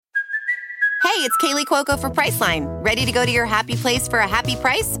Hey, it's Kaylee Cuoco for Priceline. Ready to go to your happy place for a happy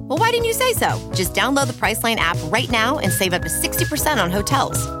price? Well, why didn't you say so? Just download the Priceline app right now and save up to 60% on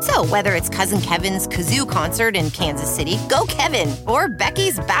hotels. So whether it's Cousin Kevin's Kazoo Concert in Kansas City, go Kevin, or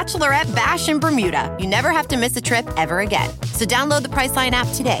Becky's Bachelorette Bash in Bermuda, you never have to miss a trip ever again. So download the Priceline app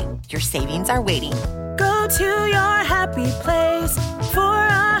today. Your savings are waiting. Go to your happy place for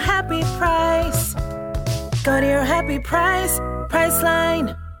a happy price. Go to your happy price,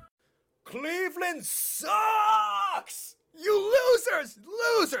 Priceline. Cleveland sucks! You losers!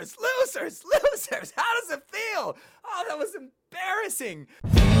 Losers! Losers! Losers! How does it feel? Oh, that was embarrassing.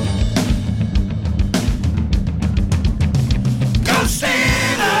 Go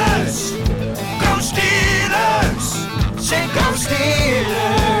Steelers! Go Steelers! Say go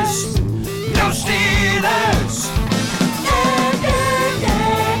Steelers! Go Steelers! Yeah, yeah,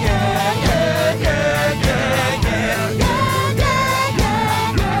 yeah, yeah, yeah, yeah, yeah, yeah, yeah.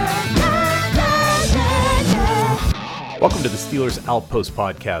 Welcome to the Steelers Outpost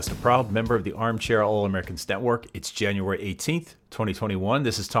Podcast, a proud member of the Armchair All-Americans Network. It's January 18th, 2021.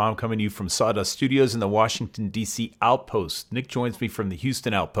 This is Tom coming to you from Sawdust Studios in the Washington, D.C. Outpost. Nick joins me from the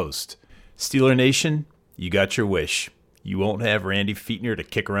Houston Outpost. Steeler Nation, you got your wish. You won't have Randy Fichtner to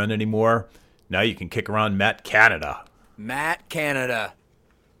kick around anymore. Now you can kick around Matt Canada. Matt Canada.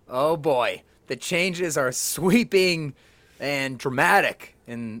 Oh boy. The changes are sweeping and dramatic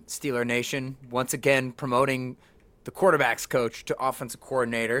in Steeler Nation. Once again, promoting the quarterback's coach to offensive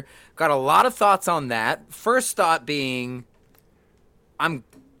coordinator. Got a lot of thoughts on that. First thought being, I'm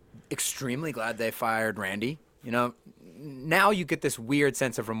extremely glad they fired Randy. You know, now you get this weird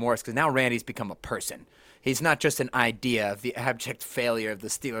sense of remorse because now Randy's become a person. He's not just an idea of the abject failure of the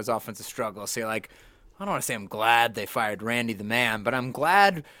Steelers' offensive struggle. So you're like, I don't want to say I'm glad they fired Randy the man, but I'm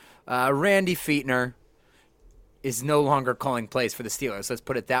glad Randy Fichtner is no longer calling plays for the Steelers. Let's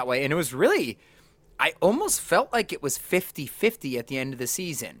put it that way. And it was really, I almost felt like it was 50-50 at the end of the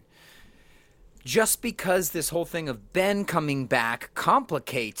season. Just because this whole thing of Ben coming back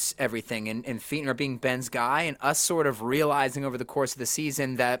complicates everything, and Fichtner being Ben's guy, and us sort of realizing over the course of the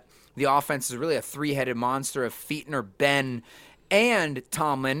season that the offense is really a three-headed monster of Fichtner, Ben, and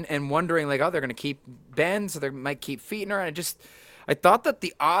Tomlin, and wondering, like, oh, they're going to keep Ben, so they might keep Fichtner. And I thought that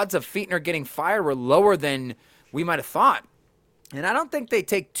the odds of Fichtner getting fired were lower than we might have thought. And I don't think they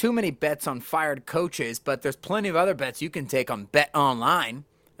take too many bets on fired coaches, but there's plenty of other bets you can take on Bet Online,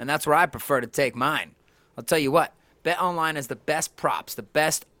 and that's where I prefer to take mine. I'll tell you what, Bet Online has the best props, the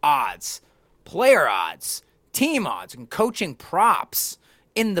best odds, player odds, team odds, and coaching props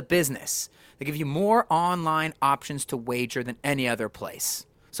in the business. They give you more online options to wager than any other place.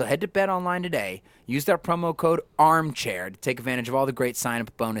 So head to Bet Online today. Use their promo code ARMCHAIR to take advantage of all the great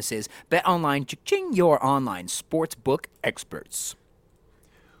sign-up bonuses. Bet Online, ching, your online sportsbook experts.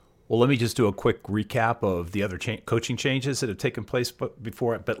 Well, let me just do a quick recap of the other coaching changes that have taken place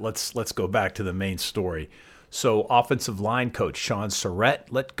before it, but let's go back to the main story. So offensive line coach Shaun Sarrett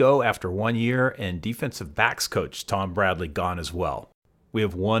let go after 1 year, and defensive backs coach Tom Bradley gone as well. We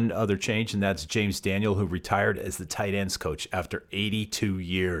have one other change, and that's James Daniel, who retired as the tight ends coach after 82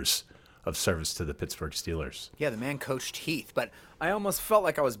 years of service to the Pittsburgh Steelers. Yeah, the man coached Heath, but I almost felt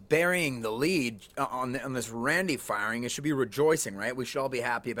like I was burying the lead on this Randy firing. It should be rejoicing, right? We should all be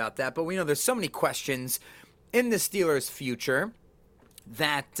happy about that. But we know there's so many questions in the Steelers' future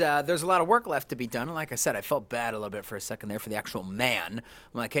that there's a lot of work left to be done. And like I said, I felt bad a little bit for a second there for the actual man.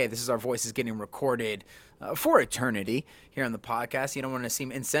 I'm like, hey, this is our voices getting recorded for eternity here on the podcast. You don't want to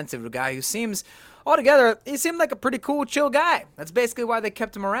seem insensitive to a guy who seems, altogether, he seemed like a pretty cool, chill guy. That's basically why they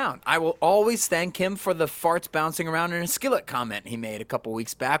kept him around. I will always thank him for the farts bouncing around in a skillet comment he made a couple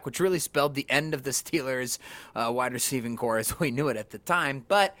weeks back, which really spelled the end of the Steelers' wide receiving core as we knew it at the time.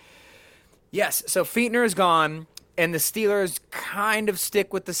 But yes, so Fichtner is gone. And the Steelers kind of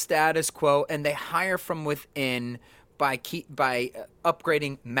stick with the status quo, and they hire from within by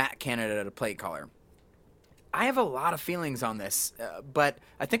upgrading Matt Canada to play caller. I have a lot of feelings on this, but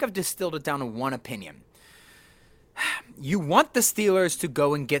I think I've distilled it down to one opinion. You want the Steelers to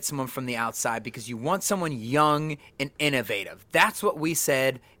go and get someone from the outside because you want someone young and innovative. That's what we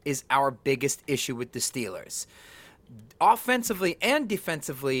said is our biggest issue with the Steelers. Offensively and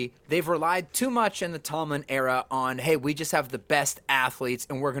defensively, they've relied too much in the Tomlin era on, hey, we just have the best athletes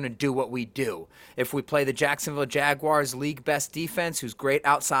and we're going to do what we do. If we play the Jacksonville Jaguars league best defense, who's great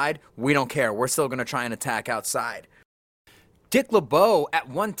outside, we don't care. We're still going to try and attack outside. Dick LeBeau at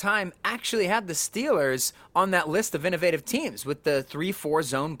one time actually had the Steelers on that list of innovative teams with the 3-4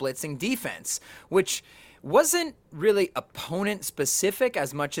 zone blitzing defense, which wasn't really opponent specific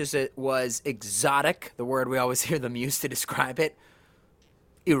as much as it was exotic, the word we always hear them use to describe it.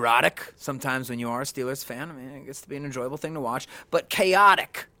 erotic sometimes when you are a Steelers fan. I mean, it gets to be an enjoyable thing to watch, but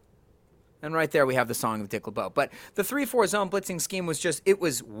chaotic. And right there we have the song of Dick LeBeau. But the 3-4 zone blitzing scheme was just, it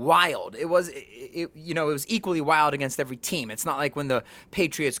was wild. It was equally wild against every team. It's not like when the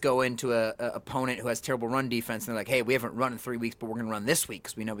Patriots go into a opponent who has terrible run defense and they're like, hey, we haven't run in 3 weeks, but we're going to run this week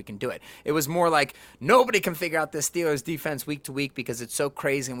because we know we can do it. It was more like nobody can figure out this Steelers defense week to week because it's so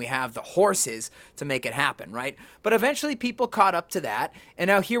crazy and we have the horses to make it happen, right? But eventually people caught up to that, and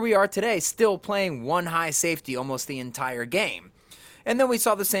now here we are today still playing one high safety almost the entire game. And then we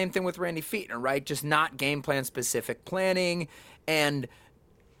saw the same thing with Randy Fichtner, right? Just not game plan specific planning and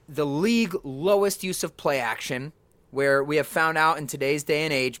the league lowest use of play action, where we have found out in today's day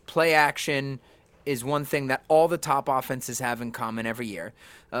and age, play action is one thing that all the top offenses have in common every year.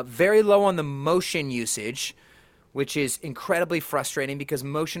 Very low on the motion usage, which is incredibly frustrating because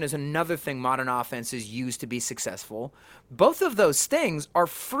motion is another thing modern offenses use to be successful. Both of those things are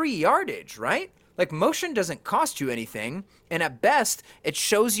free yardage, right? Like, motion doesn't cost you anything, and at best, it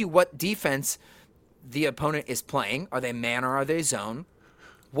shows you what defense the opponent is playing. Are they man or are they zone?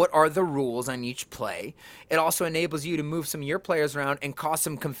 What are the rules on each play? It also enables you to move some of your players around and cause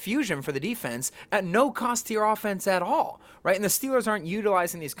some confusion for the defense at no cost to your offense at all, right? And the Steelers aren't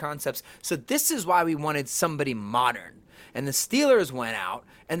utilizing these concepts, so this is why we wanted somebody modern. And the Steelers went out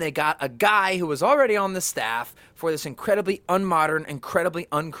and they got a guy who was already on the staff for this incredibly unmodern, incredibly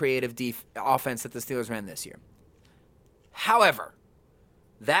uncreative offense that the Steelers ran this year. However,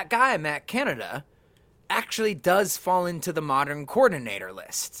 that guy, Matt Canada, actually does fall into the modern coordinator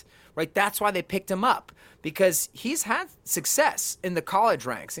list, right? That's why they picked him up, because he's had success in the college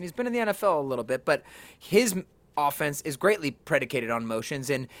ranks and he's been in the NFL a little bit, but his offense is greatly predicated on motions,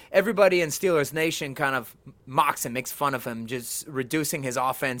 and everybody in Steelers Nation kind of mocks and makes fun of him, just reducing his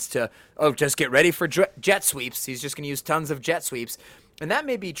offense to, oh, just get ready for jet sweeps. He's just going to use tons of jet sweeps. And that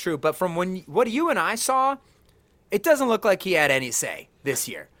may be true, but from what you and I saw, it doesn't look like he had any say this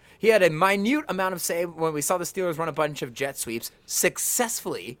year. He had a minute amount of say when we saw the Steelers run a bunch of jet sweeps,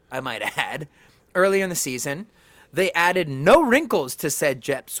 successfully, I might add, early in the season. They added no wrinkles to said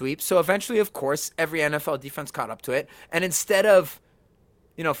jet sweep, so eventually, of course, every NFL defense caught up to it. And instead of,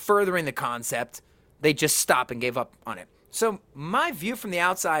 furthering the concept, they just stopped and gave up on it. So my view from the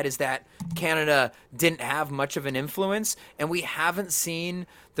outside is that Canada didn't have much of an influence, and we haven't seen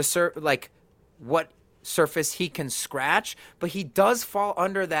what surface he can scratch, but he does fall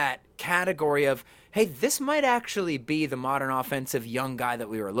under that category of, hey, this might actually be the modern offensive young guy that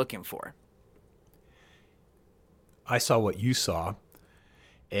we were looking for. I saw what you saw,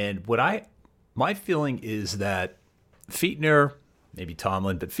 and my feeling is that Fichtner, maybe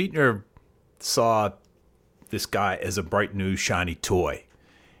Tomlin, but Fichtner saw this guy as a bright new shiny toy,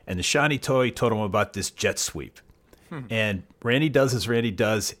 and the shiny toy told him about this jet sweep. And Randy does as Randy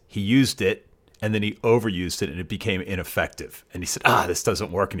does. He used it, and then he overused it, and it became ineffective. And he said, this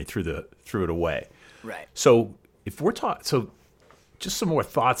doesn't work, and he threw it away. Right. So just some more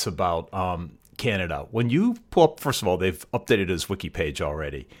thoughts about Canada. When you pull up, first of all, they've updated his wiki page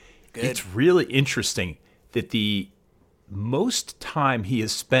already. Good. It's really interesting that the most time he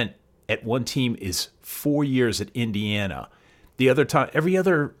has spent at one team is 4 years at Indiana. The other time, every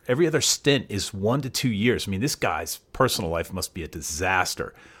other stint is 1 to 2 years. I mean, this guy's personal life must be a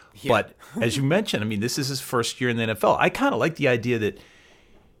disaster. Yeah. But as you mentioned, I mean, this is his first year in the NFL. I kind of like the idea that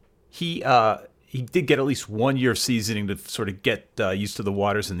he did get at least 1 year of seasoning to sort of get used to the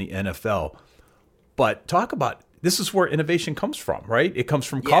waters in the NFL. But talk about, this is where innovation comes from, right? It comes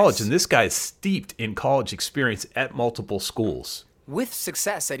from college, yes. And this guy is steeped in college experience at multiple schools. With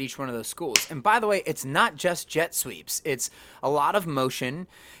success at each one of those schools. And by the way, it's not just jet sweeps. It's a lot of motion.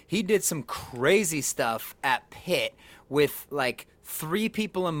 He did some crazy stuff at Pitt with like 3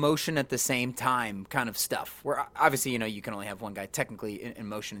 people in motion at the same time kind of stuff. Where obviously, you can only have one guy technically in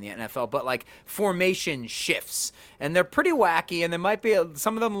motion in the NFL, but like formation shifts. And they're pretty wacky, and there might be,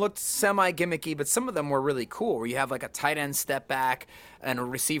 some of them looked semi-gimmicky, but some of them were really cool, where you have like a tight end step back and a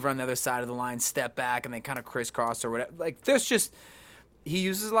receiver on the other side of the line step back, and they kind of crisscross or whatever. Like, there's just, he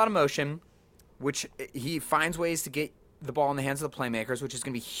uses a lot of motion, which he finds ways to get the ball in the hands of the playmakers, which is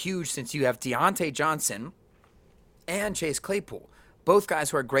going to be huge since you have Deontay Johnson and Chase Claypool. Both guys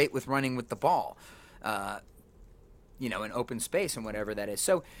who are great with running with the ball, in open space and whatever that is.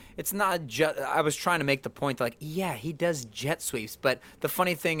 So it's not just, I was trying to make the point like, yeah, he does jet sweeps. But the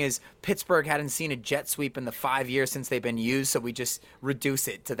funny thing is Pittsburgh hadn't seen a jet sweep in the 5 years since they've been used. So we just reduce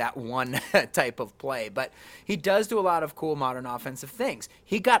it to that one type of play. But he does do a lot of cool modern offensive things.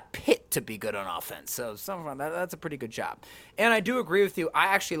 He got Pitt to be good on offense. So that's a pretty good job. And I do agree with you. I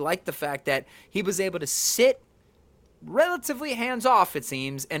actually like the fact that he was able to sit relatively hands-off, it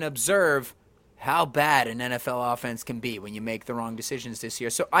seems, and observe how bad an NFL offense can be when you make the wrong decisions this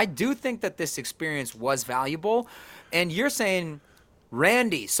year. So I do think that this experience was valuable. And you're saying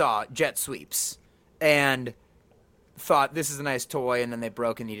Randy saw jet sweeps and thought this is a nice toy, and then they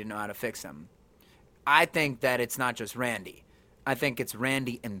broke and he didn't know how to fix them. I think that it's not just Randy. I think it's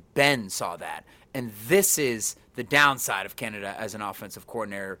Randy and Ben saw that. And this is the downside of Canada as an offensive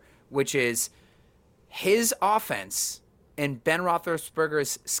coordinator, which is his offense and Ben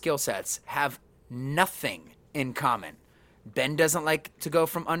Roethlisberger's skill sets have nothing in common. Ben doesn't like to go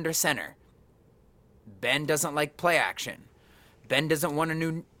from under center. Ben doesn't like play action. Ben doesn't want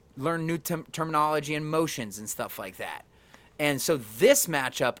to learn new terminology and motions and stuff like that. And so this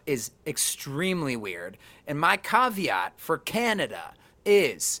matchup is extremely weird. And my caveat for Canada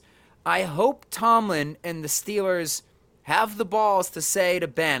is I hope Tomlin and the Steelers have the balls to say to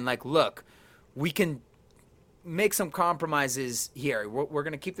Ben, like, look, we can make some compromises here. We're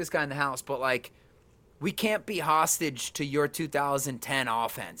going to keep this guy in the house, but, like, we can't be hostage to your 2010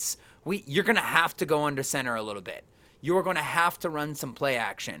 offense. You're going to have to go under center a little bit. You're going to have to run some play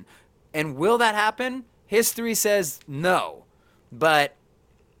action. And will that happen? History says no. But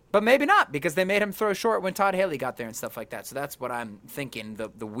maybe not, because they made him throw short when Todd Haley got there and stuff like that. So that's what I'm thinking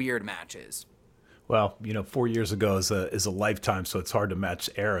the weird match is. Well, 4 years ago is a lifetime, so it's hard to match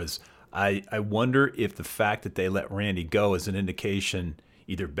eras. I wonder if the fact that they let Randy go is an indication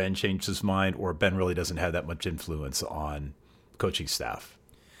either Ben changed his mind or Ben really doesn't have that much influence on coaching staff.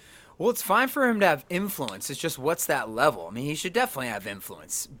 Well, it's fine for him to have influence. It's just what's that level? I mean, he should definitely have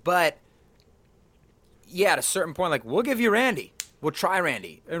influence. But, yeah, at a certain point, like, we'll give you Randy. We'll try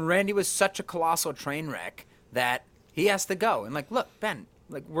Randy. And Randy was such a colossal train wreck that he has to go. And, like, look, Ben,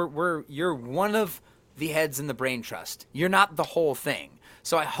 like, you're one of the heads in the brain trust. You're not the whole thing.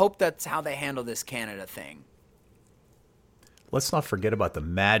 So I hope that's how they handle this Canada thing. Let's not forget about the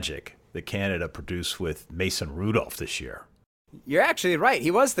magic that Canada produced with Mason Rudolph this year. You're actually right.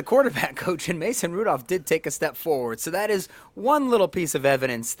 He was the quarterback coach, and Mason Rudolph did take a step forward. So that is one little piece of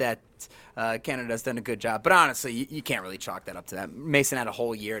evidence that Canada's done a good job. But honestly, you can't really chalk that up to that. Mason had a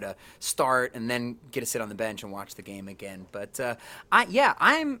whole year to start and then get to sit on the bench and watch the game again. But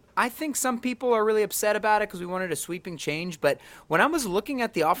I think some people are really upset about it because we wanted a sweeping change. But when I was looking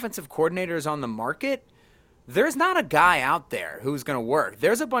at the offensive coordinators on the market, there's not a guy out there who's going to work.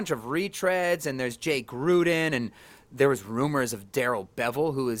 There's a bunch of retreads, and there's Jake Gruden, and there was rumors of Darrell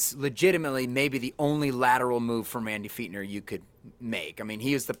Bevell, who is legitimately maybe the only lateral move from Randy Fichtner you could make. I mean,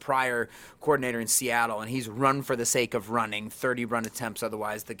 he was the prior coordinator in Seattle, and he's run for the sake of running, 30 run attempts,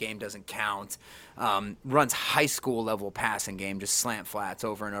 otherwise the game doesn't count. Runs high school level passing game, just slant flats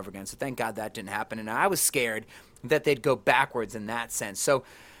over and over again. So thank God that didn't happen. And I was scared that they'd go backwards in that sense. So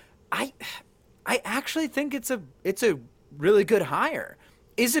I actually think it's a really good hire.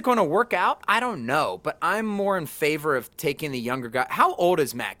 Is it going to work out? I don't know, but I'm more in favor of taking the younger guy. How old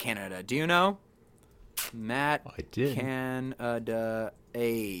is Matt Canada? Do you know? Matt Canada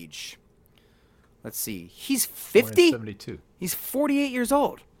age. Let's see. He's 50? 72. He's 48 years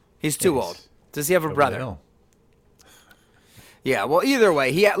old. He's too old. Does he have a brother? Yeah, well, either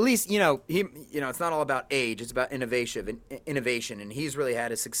way, he at least, it's not all about age. It's about innovation, and he's really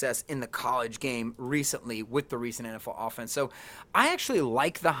had a success in the college game recently with the recent NFL offense. So I actually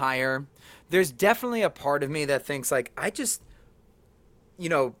like the hire. There's definitely a part of me that thinks, like,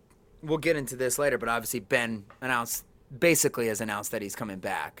 we'll get into this later, but obviously Ben has announced that he's coming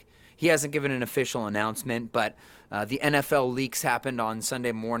back. He hasn't given an official announcement, but the NFL leaks happened on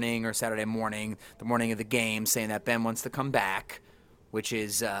Sunday morning or Saturday morning, the morning of the game, saying that Ben wants to come back, which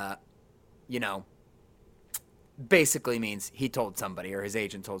is, basically means he told somebody or his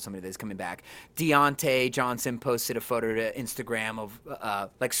agent told somebody that he's coming back. Deontay Johnson posted a photo to Instagram of,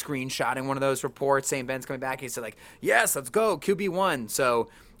 screenshotting one of those reports saying Ben's coming back. He said, like, yes, let's go, QB1. So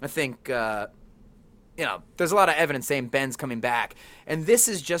I think there's a lot of evidence saying Ben's coming back. And this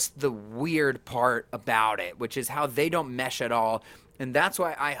is just the weird part about it, which is how they don't mesh at all. And that's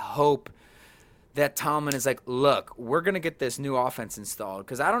why I hope that Tomlin is like, look, we're going to get this new offense installed.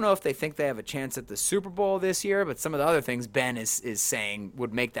 Because I don't know if they think they have a chance at the Super Bowl this year, but some of the other things Ben is saying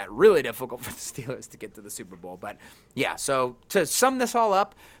would make that really difficult for the Steelers to get to the Super Bowl. But, yeah, so to sum this all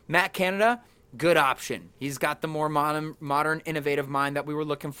up, Matt Canada, good option. He's got the more modern, innovative mind that we were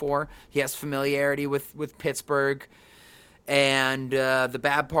looking for. He has familiarity with Pittsburgh. And the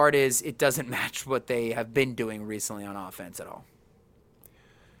bad part is it doesn't match what they have been doing recently on offense at all.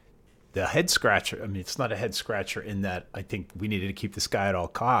 The head scratcher, it's not a head scratcher in that I think we needed to keep this guy at all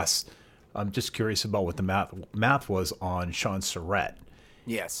costs. I'm just curious about what the math was on Shaun Sarrett.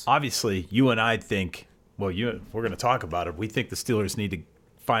 Yes. Obviously, you and I think Well, we're going to talk about it. We think the Steelers need to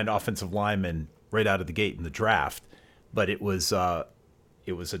find offensive linemen right out of the gate in the draft, but it was a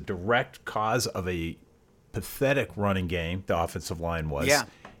direct cause of a pathetic running game. The offensive line was, Yeah.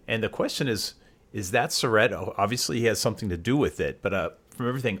 And the question is that Surratt? Obviously, he has something to do with it, but from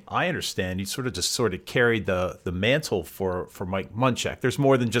everything I understand, he sort of carried the mantle for Mike Munchak. There's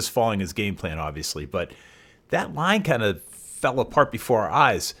more than just following his game plan, obviously, but that line kind of fell apart before our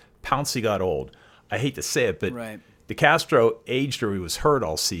eyes. Pouncey got old. I hate to say it, but Right. DeCastro aged or he was hurt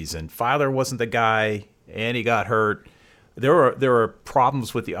all season. Filer wasn't the guy, and he got hurt. There were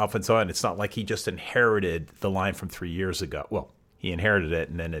problems with the offensive line. It's not like he just inherited the line from 3 years ago. Well, he inherited it,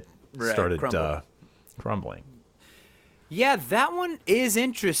 and then it started crumbling. Yeah, that one is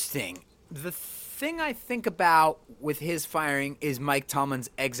interesting. The thing I think about with his firing is Mike Tomlin's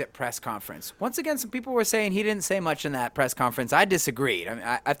exit press conference. Once again, some people were saying he didn't say much in that press conference. I disagreed. I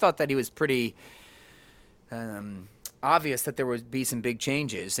mean, I thought that he was pretty obvious that there would be some big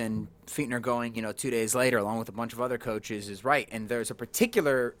changes, and Fichtner going, 2 days later, along with a bunch of other coaches, is right. And there's a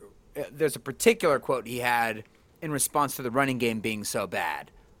particular quote he had in response to the running game being so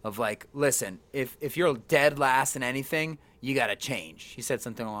bad, of like, listen, if you're dead last in anything, you got to change. He said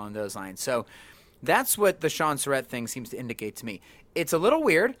something along those lines. So that's what the Shawn Surratt thing seems to indicate to me. It's a little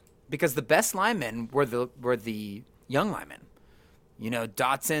weird because the best linemen were the young linemen.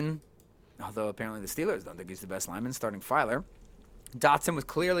 Dotson, although apparently the Steelers don't think he's the best lineman, starting Filer. Dotson was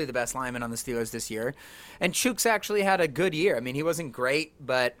clearly the best lineman on the Steelers this year. And Chooks actually had a good year. I mean, he wasn't great,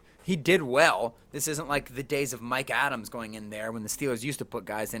 but he did well. This isn't like the days of Mike Adams going in there when the Steelers used to put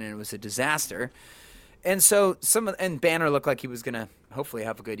guys in and it was a disaster. And so and Banner looked like he was going to hopefully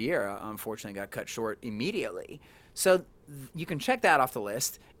have a good year. Unfortunately, got cut short immediately. So you can check that off the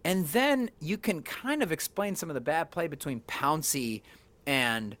list. And then you can kind of explain some of the bad play between Pouncey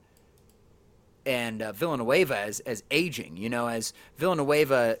and Villanueva as aging. As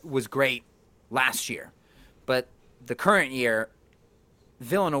Villanueva was great last year, but the current year,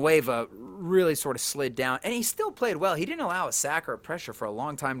 Villanueva really sort of slid down, and he still played well. He didn't allow a sack or a pressure for a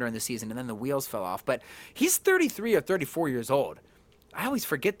long time during the season, and then the wheels fell off. But he's 33 or 34 years old. I always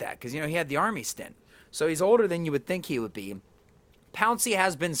forget that because, he had the Army stint. So he's older than you would think he would be. Pouncey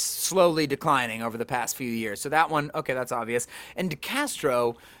has been slowly declining over the past few years. So that one, okay, that's obvious. And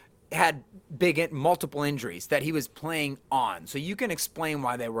DeCastro had multiple injuries that he was playing on. So you can explain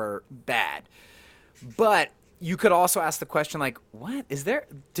why they were bad. But you could also ask the question, like,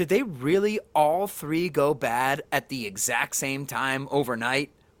 did they really all three go bad at the exact same time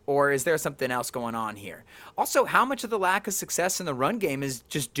overnight? Or is there something else going on here? Also, how much of the lack of success in the run game is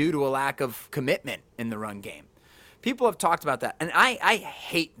just due to a lack of commitment in the run game? People have talked about that, and I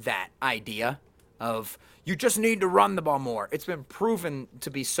hate that idea of you just need to run the ball more. It's been proven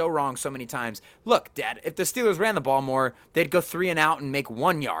to be so wrong so many times. Look, Dad, if the Steelers ran the ball more, they'd go 3 and out and make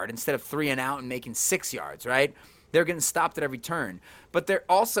 1 yard instead of 3 and out and making 6 yards, right? They're getting stopped at every turn. But there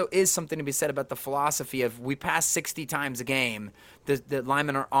also is something to be said about the philosophy of we pass 60 times a game, the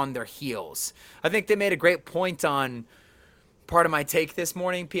linemen are on their heels. I think they made a great point on part of my take this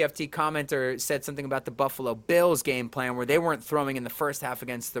morning. PFT commenter said something about the Buffalo Bills game plan where they weren't throwing in the first half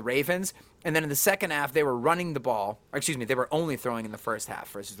against the Ravens. And then in the second half, they were running the ball. They were only throwing in the first half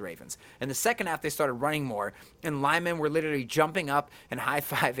versus the Ravens. In the second half, they started running more. And linemen were literally jumping up and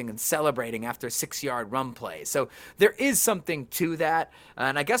high-fiving and celebrating after a 6-yard run play. So there is something to that.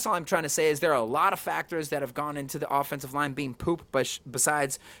 And I guess all I'm trying to say is there are a lot of factors that have gone into the offensive line being pooped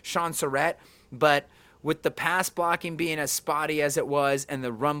besides Shawn Surratt. But with the pass blocking being as spotty as it was and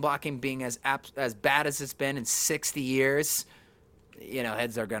the run blocking being as bad as it's been in 60 years,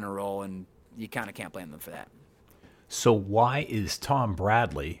 heads are going to roll, and you kind of can't blame them for that. So why is Tom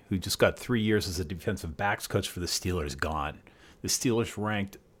Bradley, who just got 3 years as a defensive backs coach for the Steelers, gone? The Steelers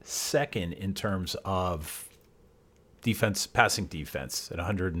ranked second in terms of passing defense at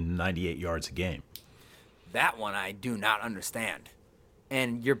 198 yards a game. That one I do not understand.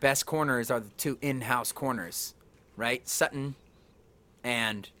 And your best corners are the 2 in-house corners, right? Sutton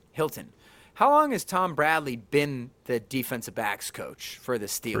and Hilton. How long has Tom Bradley been the defensive backs coach for the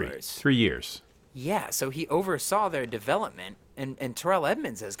Steelers? 3 years. Yeah, so he oversaw their development, and Terrell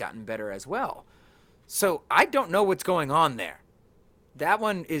Edmunds has gotten better as well. So I don't know what's going on there. That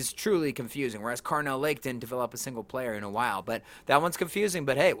one is truly confusing, whereas Carnell Lake didn't develop a single player in a while. But that one's confusing,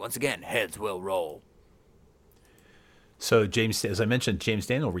 but hey, once again, heads will roll. So as I mentioned, James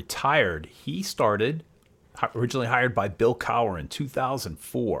Daniel retired. He started, originally hired by Bill Cowher in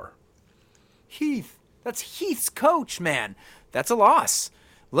 2004. Heath. That's Heath's coach, man. That's a loss.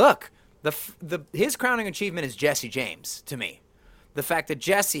 Look, his crowning achievement is Jesse James, to me. the fact that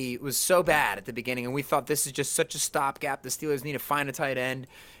Jesse was so bad at the beginning, and we thought this is just such a stopgap. The Steelers need to find a tight end,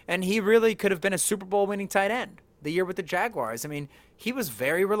 and he really could have been a Super Bowl winning tight end the year with the Jaguars. I mean, he was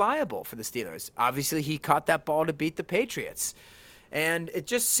very reliable for the Steelers. Obviously, he caught that ball to beat the Patriots. And it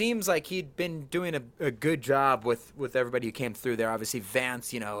just seems like he'd been doing a good job with everybody who came through there. Obviously,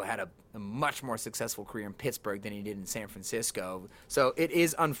 Vance, had a much more successful career in Pittsburgh than he did in San Francisco. So it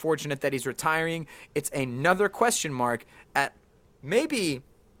is unfortunate that he's retiring. It's another question mark at maybe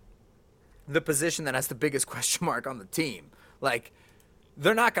the position that has the biggest question mark on the team. Like,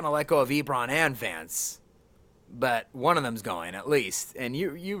 they're not going to let go of Ebron and Vance, but one of them's going at least. And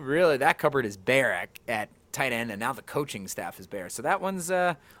you really, that cupboard is bare at tight end, and now the coaching staff is bare. So that one's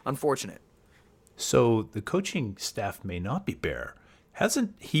unfortunate. So the coaching staff may not be bare.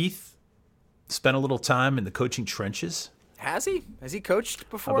 Hasn't Heath spent a little time in the coaching trenches? Has he? Has he coached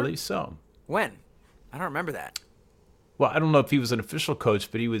before? I believe so. When? I don't remember that. Well, I don't know if he was an official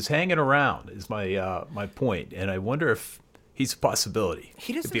coach, but he was hanging around is my point. And I wonder if he's a possibility.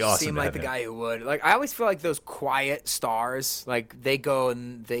 He doesn't awesome seem like the guy who would. Like, I always feel like those quiet stars, like they go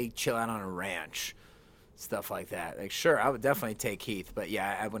and they chill out on a ranch. Stuff like that. Like, sure, I would definitely take Heath, but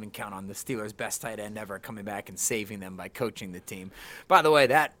yeah, I wouldn't count on the Steelers' best tight end ever coming back and saving them by coaching the team. By the way,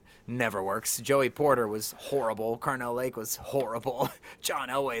 that never works. Joey Porter was horrible. Carnell Lake was horrible. John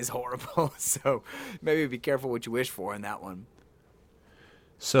Elway is horrible. So maybe be careful what you wish for in that one.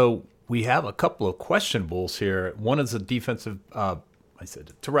 So we have a couple of questionables here. One is a defensive.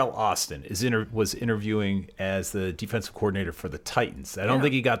 Terrell Austin was interviewing as the defensive coordinator for the Titans. I don't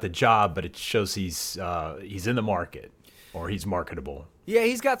think he got the job, but it shows he's in the market or he's marketable. Yeah,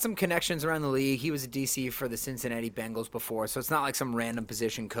 he's got some connections around the league. He was a DC for the Cincinnati Bengals before, so it's not like some random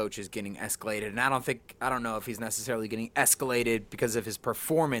position coach is getting escalated. And I don't know if he's necessarily getting escalated because of his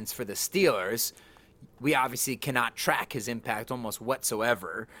performance for the Steelers. We obviously cannot track his impact almost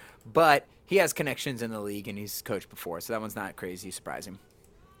whatsoever, but he has connections in the league and he's coached before, so that one's not crazy surprising.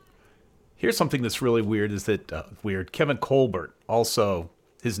 Here's something that's really weird is that Kevin Colbert, also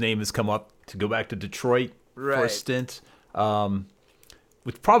his name has come up to go back to Detroit for a stint,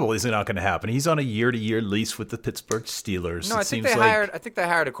 which probably is not going to happen. He's on a year-to-year lease with the Pittsburgh Steelers. No, I think they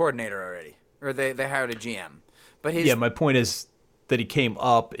hired a coordinator already, or they hired a GM. But my point is that he came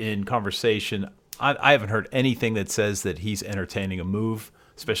up in conversation. I haven't heard anything that says that he's entertaining a move,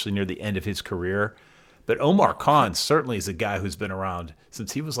 especially near the end of his career. But Omar Khan certainly is a guy who's been around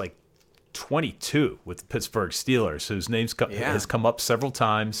since he was like 22 with the Pittsburgh Steelers, whose name has come up several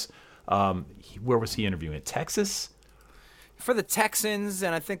times. Where was he interviewing? In Texas? For the Texans,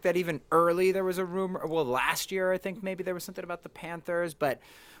 and I think that even early there was a rumor. Well, last year I think maybe there was something about the Panthers, but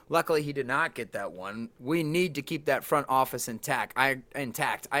luckily he did not get that one. We need to keep that front office intact. I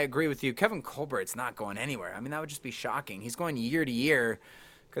agree with you. Kevin Colbert's not going anywhere. I mean, that would just be shocking. He's going year to year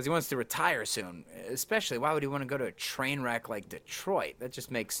because he wants to retire soon. Especially, why would he want to go to a train wreck like Detroit? That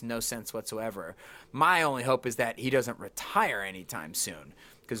just makes no sense whatsoever. My only hope is that he doesn't retire anytime soon.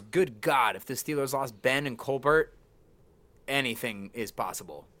 Because good God, if the Steelers lost Ben and Colbert, anything is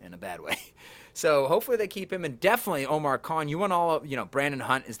possible in a bad way. So hopefully they keep him, and definitely Omar Khan. You want all of, Brandon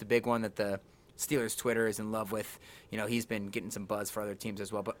Hunt is the big one that the Steelers Twitter is in love with. He's been getting some buzz for other teams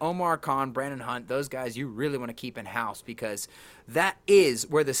as well. But Omar Khan, Brandon Hunt, those guys you really want to keep in-house because that is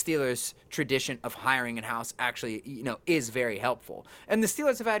where the Steelers' tradition of hiring in-house actually, is very helpful. And the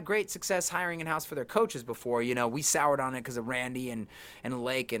Steelers have had great success hiring in-house for their coaches before. We soured on it because of Randy and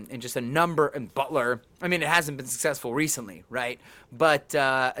Lake and just a number, and Butler. I mean, it hasn't been successful recently, right? But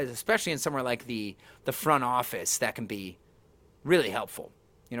especially in somewhere like the front office, that can be really helpful.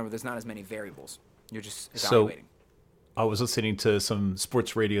 Where there's not as many variables. You're just evaluating. I was listening to some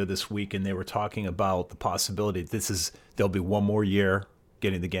sports radio this week, and they were talking about the possibility there'll be one more year,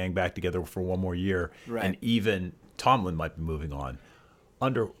 getting the gang back together for one more year, right. And even Tomlin might be moving on.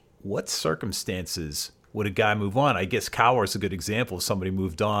 Under what circumstances would a guy move on? I guess Cowher's a good example of somebody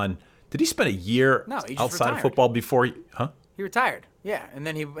moved on. Did he spend a year outside of football before He retired, yeah, and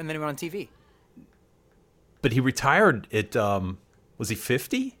then he went on TV. But he retired at was he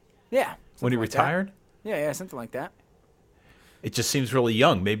 50? Yeah. When he retired? Yeah, something like that. It just seems really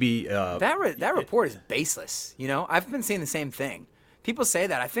young. Maybe that report is baseless. I've been seeing the same thing. People say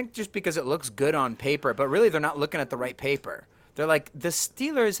that. I think just because it looks good on paper, but really they're not looking at the right paper. They're like, the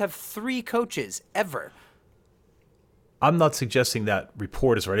Steelers have 3 coaches ever. I'm not suggesting that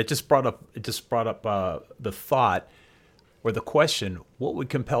report is right. It just brought up the thought or the question: what would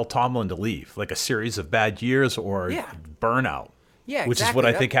compel Tomlin to leave? Like a series of bad years or burnout? Yeah, which is what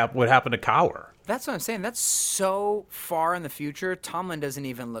I think would happen to Cowher. That's what I'm saying. That's so far in the future. Tomlin doesn't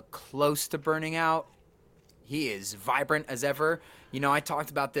even look close to burning out. He is vibrant as ever. I talked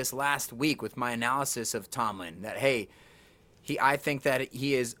about this last week with my analysis of Tomlin, that, hey, I think that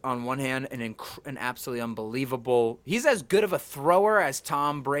he is, on one hand, an absolutely unbelievable. He's as good of a thrower as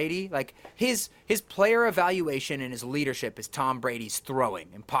Tom Brady. Like his player evaluation and his leadership is Tom Brady's throwing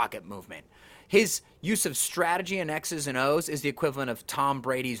and pocket movement. His use of strategy and X's and O's is the equivalent of Tom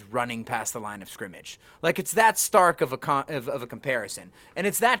Brady's running past the line of scrimmage. Like, it's that stark of a comparison, and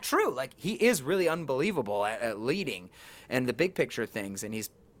it's that true. Like, he is really unbelievable at leading and the big picture things, and he's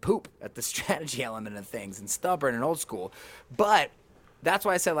poop at the strategy element of things and stubborn and old school. But that's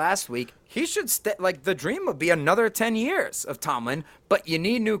why I said last week, he should the dream would be another 10 years of Tomlin, but you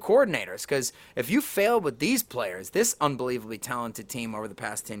need new coordinators, because if you fail with these players, this unbelievably talented team over the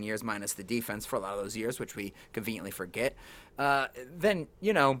past 10 years, minus the defense for a lot of those years, which we conveniently forget, then,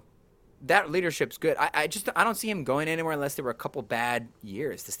 that leadership's good. I don't see him going anywhere unless there were a couple bad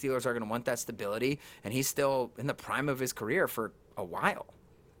years. The Steelers are going to want that stability, and he's still in the prime of his career for a while.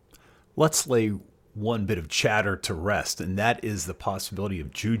 Let's lay one bit of chatter to rest, and that is the possibility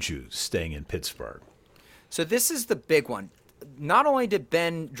of Juju staying in Pittsburgh. So this is the big one. Not only did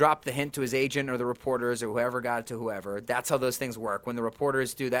Ben drop the hint to his agent or the reporters or whoever got it to whoever, that's how those things work. When the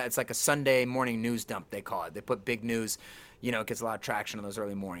reporters do that, it's like a Sunday morning news dump, they call it. They put big news, it gets a lot of traction in those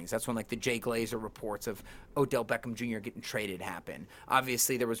early mornings. That's when, like, the Jay Glazer reports of Odell Beckham Jr. getting traded happen.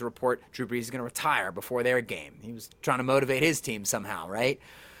 Obviously, there was a report Drew Brees is going to retire before their game. He was trying to motivate his team somehow, right?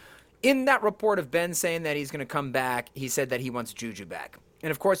 In that report of Ben saying that he's going to come back, he said that he wants Juju back.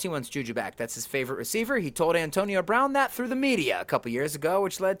 And, of course, he wants Juju back. That's his favorite receiver. He told Antonio Brown that through the media a couple years ago,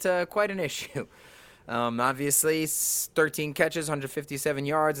 which led to quite an issue. Obviously, 13 catches, 157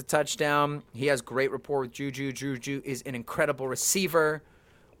 yards, a touchdown. He has great rapport with Juju. Juju is an incredible receiver.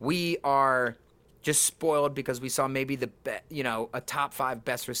 We are just spoiled because we saw maybe a top 5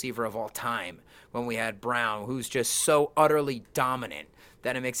 best receiver of all time when we had Brown, who's just so utterly dominant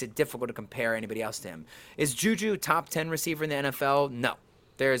that it makes it difficult to compare anybody else to him. Is Juju top 10 receiver in the NFL? No.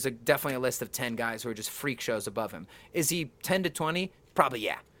 There's definitely a list of 10 guys who are just freak shows above him. Is he 10 to 20? Probably,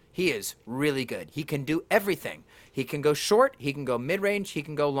 yeah. He is really good. He can do everything. He can go short, he can go mid-range, he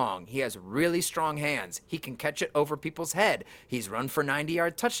can go long. He has really strong hands. He can catch it over people's head. He's run for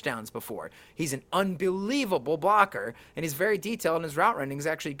 90-yard touchdowns before. He's an unbelievable blocker, and he's very detailed, and his route running is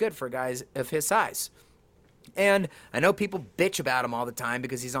actually good for guys of his size. And I know people bitch about him all the time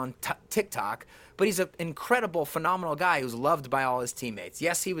because he's on TikTok, but he's an incredible, phenomenal guy who's loved by all his teammates.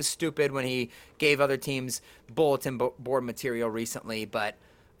 Yes, he was stupid when he gave other teams bulletin board material recently, but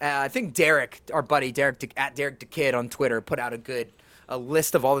I think Derek, our buddy Derek the Kid on Twitter, put out a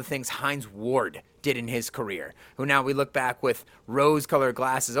list of all the things Hines Ward did in his career, who now we look back with rose-colored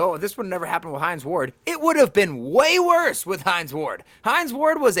glasses. Oh, this would never happen with Hines Ward. It would have been way worse with Hines Ward. Hines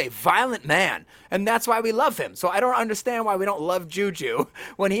Ward was a violent man, and that's why we love him. So I don't understand why we don't love Juju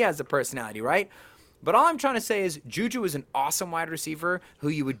when he has a personality, right? But all I'm trying to say is Juju is an awesome wide receiver who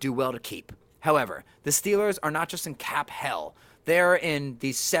you would do well to keep. However, the Steelers are not just in cap hell. They're in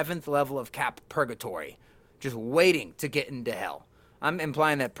the 7th level of cap purgatory, just waiting to get into hell. I'm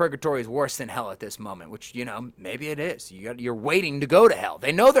implying that purgatory is worse than hell at this moment, which, maybe it is. You're waiting to go to hell.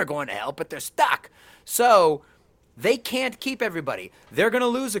 They know they're going to hell, but they're stuck. So they can't keep everybody. They're going to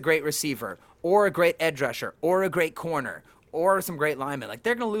lose a great receiver or a great edge rusher or a great corner or some great linemen. Like,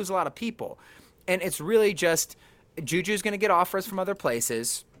 they're going to lose a lot of people. And it's really just Juju's going to get offers from other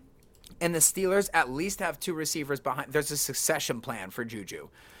places. And the Steelers at least have 2 receivers behind. There's a succession plan for Juju.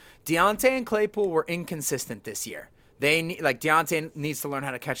 Deontay and Claypool were inconsistent this year. Deontay needs to learn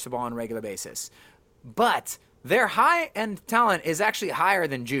how to catch the ball on a regular basis. But their high-end talent is actually higher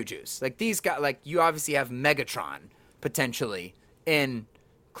than Juju's. Like, these guys, you obviously have Megatron, potentially, in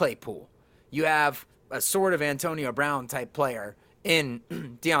Claypool. You have a sort of Antonio Brown-type player in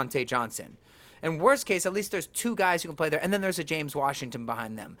Deontay Johnson. And worst case, at least there's 2 guys who can play there, and then there's a James Washington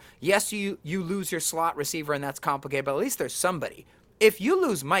behind them. Yes, you lose your slot receiver, and that's complicated, but at least there's somebody. If you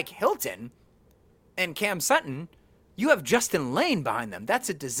lose Mike Hilton and Cam Sutton, you have Justin Lane behind them. That's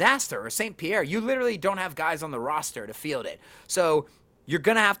a disaster. Or St. Pierre. You literally don't have guys on the roster to field it. So you're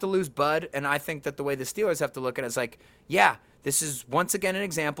going to have to lose Bud, and I think that the way the Steelers have to look at it is like, yeah, this is once again an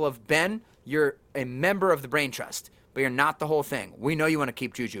example of, Ben, you're a member of the Brain Trust, but you're not the whole thing. We know you want to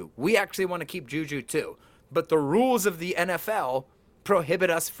keep Juju. We actually want to keep Juju too. But the rules of the NFL prohibit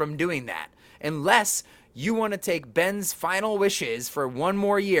us from doing that. Unless you want to take Ben's final wishes for one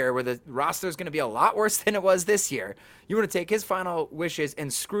more year where the roster is going to be a lot worse than it was this year. You want to take his final wishes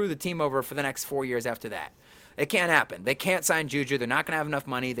and screw the team over for the next 4 years after that. It can't happen. They can't sign Juju. They're not going to have enough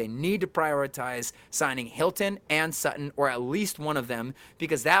money. They need to prioritize signing Hilton and Sutton, or at least one of them,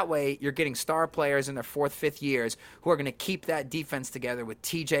 because that way you're getting star players in their 4th, 5th years who are going to keep that defense together with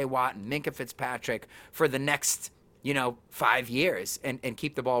TJ Watt and Minkah Fitzpatrick for the next 5 years and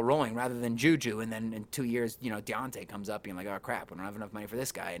keep the ball rolling rather than Juju. And then in 2 years, Deontay comes up being like, oh, crap, we don't have enough money for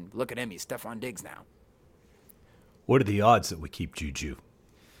this guy. And look at him. He's Stephon Diggs now. What are the odds that we keep Juju?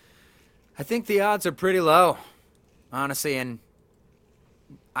 I think the odds are pretty low, honestly. And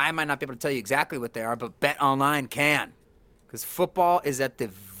I might not be able to tell you exactly what they are, but BetOnline can. Because football is at the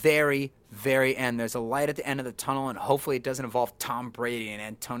very, very end. There's a light at the end of the tunnel, and hopefully it doesn't involve Tom Brady and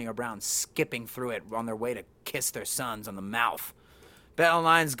Antonio Brown skipping through it on their way to kiss their sons on the mouth.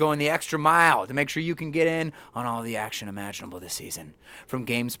 BetOnline's going the extra mile to make sure you can get in on all the action imaginable this season. From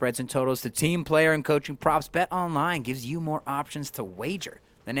game spreads and totals to team, player, and coaching props, BetOnline gives you more options to wager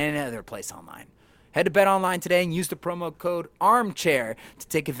than any other place online. Head to BetOnline today and use the promo code ARMCHAIR to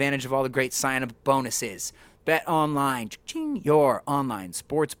take advantage of all the great sign-up bonuses. BetOnline, your online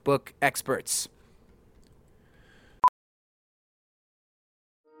sportsbook experts.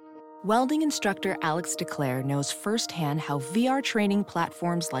 Welding instructor Alex DeClaire knows firsthand how VR training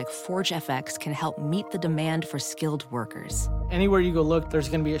platforms like ForgeFX can help meet the demand for skilled workers. Anywhere you go look, there's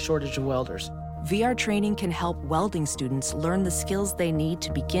going to be a shortage of welders. VR training can help welding students learn the skills they need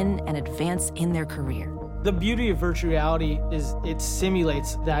to begin and advance in their career. The beauty of virtual reality is it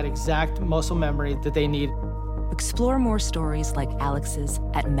simulates that exact muscle memory that they need. Explore more stories like Alex's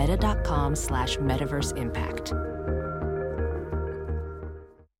at meta.com/metaverseimpact.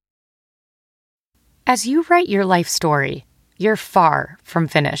 As you write your life story, you're far from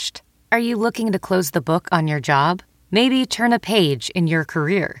finished. Are you looking to close the book on your job? Maybe turn a page in your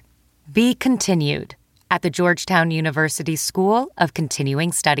career? Be continued at the Georgetown University School of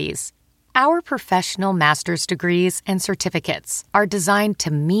Continuing Studies. Our professional master's degrees and certificates are designed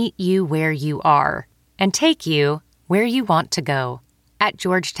to meet you where you are and take you where you want to go. At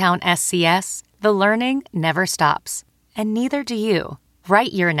Georgetown SCS, the learning never stops, and neither do you.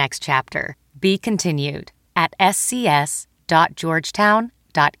 Write your next chapter. Be continued at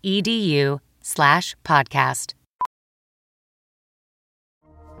scs.georgetown.edu/podcast.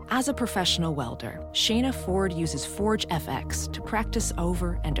 As a professional welder, Shayna Ford uses ForgeFX to practice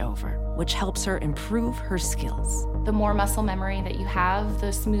over and over, which helps her improve her skills. The more muscle memory that you have,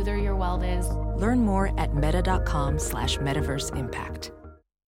 the smoother your weld is. Learn more at meta.com/metaverseimpact.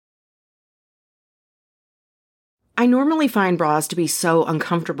 I normally find bras to be so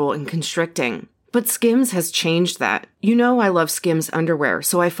uncomfortable and constricting, but Skims has changed that. You know I love Skims underwear,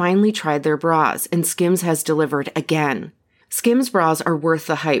 so I finally tried their bras, and Skims has delivered again. Skims bras are worth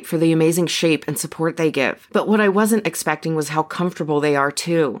the hype for the amazing shape and support they give, but what I wasn't expecting was how comfortable they are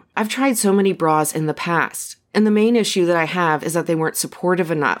too. I've tried so many bras in the past, and the main issue that I have is that they weren't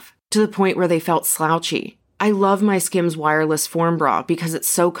supportive enough, to the point where they felt slouchy. I love my Skims wireless form bra because it's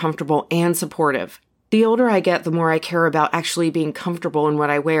so comfortable and supportive. The older I get, the more I care about actually being comfortable in what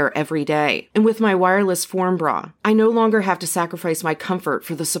I wear every day. And with my wireless form bra, I no longer have to sacrifice my comfort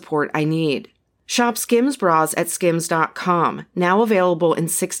for the support I need. Shop Skims bras at skims.com, now available in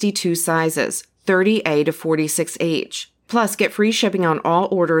 62 sizes, 30A to 46H. Plus, get free shipping on all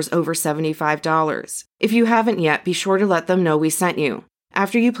orders over $75. If you haven't yet, be sure to let them know we sent you.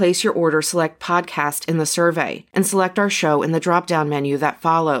 After you place your order, select podcast in the survey and select our show in the drop-down menu that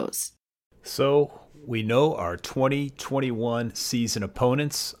follows. So we know our 2021 season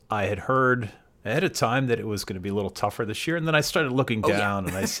opponents. I had heard ahead of time that it was going to be a little tougher this year, and then I started looking down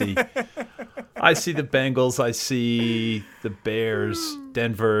and I see the Bengals, I see the Bears,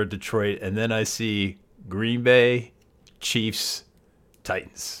 Denver, Detroit, and then I see Green Bay, Chiefs,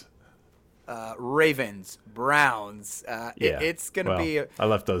 Titans. Ravens, Browns. It's going to be... I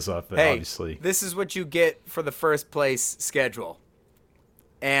left those off, but obviously. This is what you get for the first place schedule.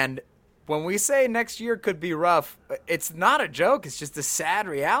 And when we say next year could be rough, it's not a joke. It's just a sad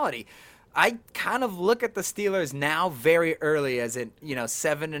reality. I kind of look at the Steelers now very early as in,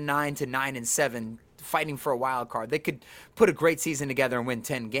 7-9 to 9-7, fighting for a wild card. They could put a great season together and win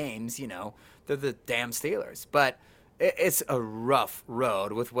 10 games. They're the damn Steelers. But it's a rough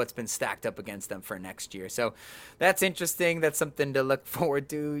road with what's been stacked up against them for next year. So that's interesting. That's something to look forward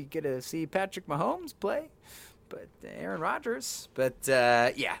to. You get to see Patrick Mahomes play, but Aaron Rodgers. But,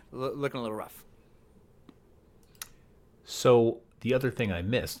 looking a little rough. So the other thing I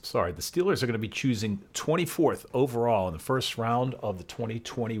missed, the Steelers are going to be choosing 24th overall in the first round of the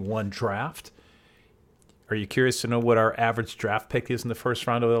 2021 draft. Are you curious to know what our average draft pick is in the first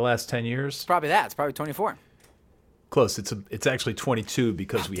round over the last 10 years? It's probably that. It's probably 24. Close. It's actually 22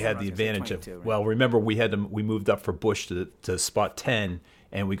 because we had the advantage of. Right? Well, remember we moved up for Bush to spot 10,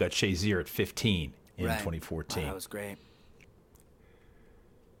 and we got Shazier at 15 in 2014. Wow, that was great.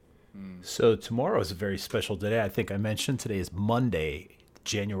 So tomorrow is a very special day. I think I mentioned today is Monday,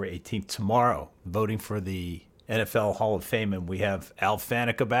 January 18th. Tomorrow, voting for the NFL Hall of Fame, and we have Al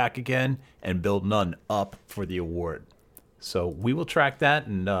Faneca back again and Bill Nunn up for the award. So we will track that,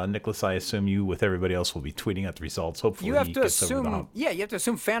 and Nicholas, I assume you, with everybody else, will be tweeting out the results. Hopefully, you have he to gets over the assume, hump. you have to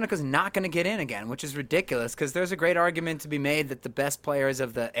assume Faneca's not going to get in again, which is ridiculous because there's a great argument to be made that the best players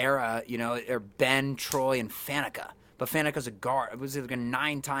of the era, are Ben, Troy, and Faneca. But Faneca's a guard. It was like a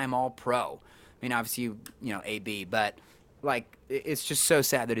 9-time All-Pro. I mean, obviously, AB, but like it's just so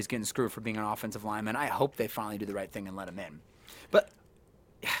sad that he's getting screwed for being an offensive lineman. I hope they finally do the right thing and let him in. But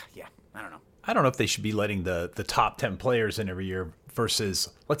yeah, I don't know. I don't know if they should be letting the top 10 players in every year versus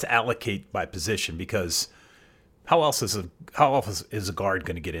let's allocate by position, because how else is a guard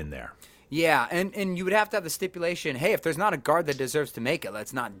going to get in there? Yeah, and you would have to have the stipulation, hey, if there's not a guard that deserves to make it,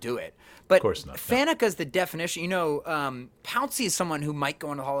 let's not do it. But of course not. Faneca's the definition. Pouncey is someone who might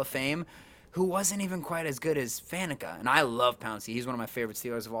go into the Hall of Fame who wasn't even quite as good as Faneca. And I love Pouncey. He's one of my favorite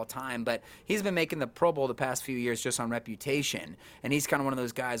Steelers of all time. But he's been making the Pro Bowl the past few years just on reputation. And he's kind of one of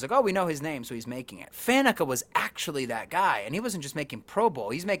those guys like, oh, we know his name, so he's making it. Faneca was actually that guy. And he wasn't just making Pro Bowl.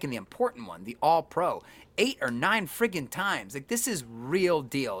 He's making the important one, the All-Pro. 8 or 9 friggin' times. Like, this is real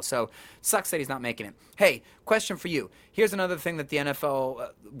deal. So, sucks that he's not making it. Hey, question for you. Here's another thing that the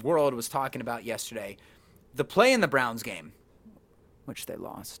NFL world was talking about yesterday. The play in the Browns game, which they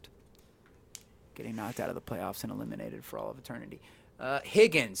lost. Getting knocked out of the playoffs and eliminated for all of eternity.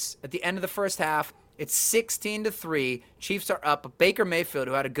 Higgins, at the end of the first half, it's 16-3. Chiefs are up. Baker Mayfield,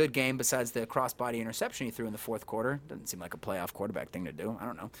 who had a good game besides the crossbody interception he threw in the fourth quarter. Doesn't seem like a playoff quarterback thing to do. I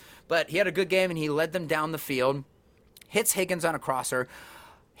don't know. But he had a good game, and he led them down the field. Hits Higgins on a crosser.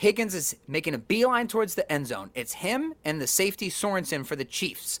 Higgins is making a beeline towards the end zone. It's him and the safety Sorensen for the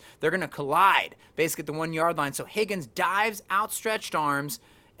Chiefs. They're going to collide basically at the 1-yard line. So Higgins dives, outstretched arms,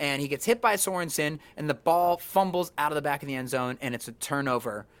 and he gets hit by Sorensen, and the ball fumbles out of the back of the end zone, and it's a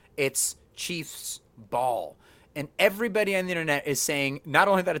turnover. It's Chiefs ball. And everybody on the internet is saying not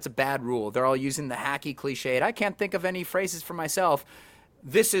only that it's a bad rule, they're all using the hacky cliche. I can't think of any phrases for myself.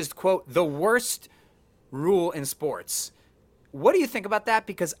 This is, quote, the worst rule in sports. What do you think about that?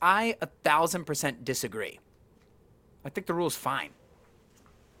 Because I 1,000% disagree. I think the rule's fine.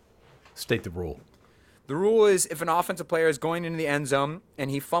 State the rule. The rule is if an offensive player is going into the end zone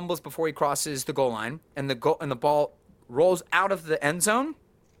and he fumbles before he crosses the goal line and the ball rolls out of the end zone,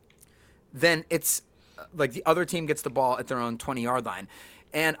 then it's like the other team gets the ball at their own 20-yard line.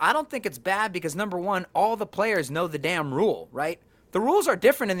 And I don't think it's bad because, number one, all the players know the damn rule, right? The rules are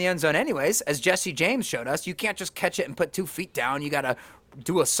different in the end zone anyways, as Jesse James showed us. You can't just catch it and put 2 feet down. You got to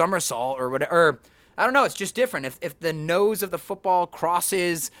do a somersault or whatever. I don't know. It's just different. If the nose of the football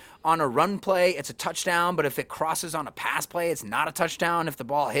crosses on a run play, it's a touchdown. But if it crosses on a pass play, it's not a touchdown if the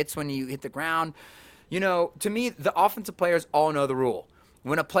ball hits when you hit the ground. To me, the offensive players all know the rule.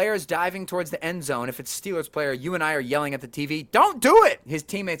 When a player is diving towards the end zone, if it's a Steelers player, you and I are yelling at the TV, don't do it. His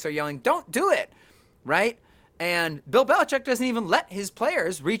teammates are yelling, don't do it, right? And Bill Belichick doesn't even let his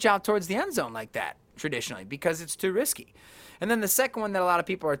players reach out towards the end zone like that traditionally because it's too risky. And then the second one that a lot of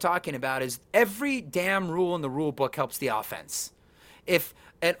people are talking about is every damn rule in the rule book helps the offense. If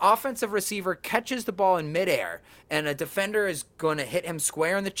an offensive receiver catches the ball in midair and a defender is going to hit him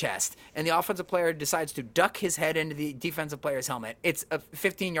square in the chest and the offensive player decides to duck his head into the defensive player's helmet, it's a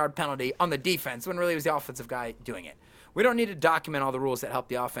 15-yard penalty on the defense when really it was the offensive guy doing it. We don't need to document all the rules that help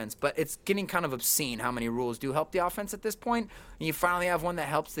the offense, but it's getting kind of obscene how many rules do help the offense at this point. And you finally have one that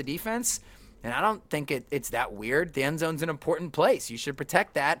helps the defense. And I don't think it's that weird. The end zone's an important place. You should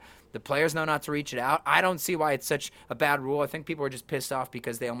protect that. The players know not to reach it out. I don't see why it's such a bad rule. I think people are just pissed off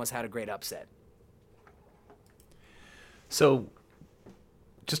because they almost had a great upset. So,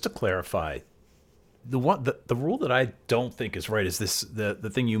 just to clarify, the rule that I don't think is right is this: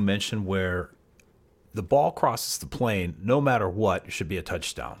 the thing you mentioned where the ball crosses the plane, no matter what, it should be a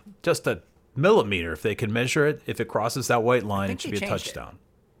touchdown. Just a millimeter, if they can measure it, if it crosses that white line, it should be a touchdown.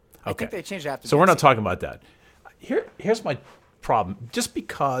 I think they changed it after. So we're not talking about that. Here's my problem. Just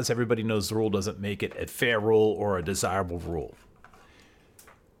because everybody knows the rule doesn't make it a fair rule or a desirable rule.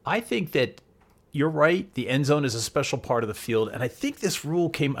 I think that you're right. The end zone is a special part of the field. And I think this rule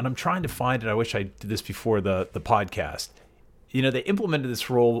came, and I'm trying to find it. I wish I did this before the podcast. They implemented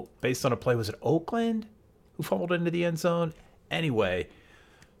this rule based on a play. Was it Oakland who fumbled into the end zone? Anyway,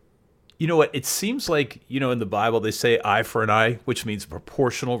 you know what? It seems like, in the Bible, they say eye for an eye, which means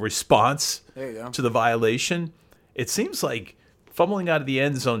proportional response to the violation. it seems like fumbling out of the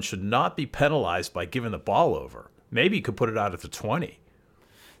end zone should not be penalized by giving the ball over. Maybe you could put it out at the 20.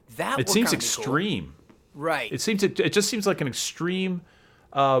 That it would seems kinda be extreme. cool. Right. It just seems like an extreme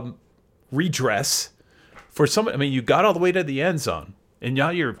redress for someone. I mean, you got all the way to the end zone, and now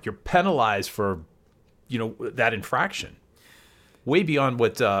you're penalized for, that infraction, way beyond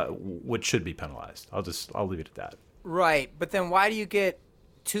what should be penalized. I'll leave it at that. Right, but then why do you get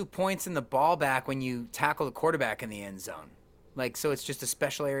 2 points in the ball back when you tackle the quarterback in the end zone? Like, so it's just a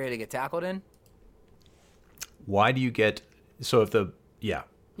special area to get tackled in? Why do you get Yeah,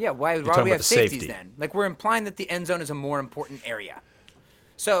 why do we have safeties then? Like, we're implying that the end zone is a more important area.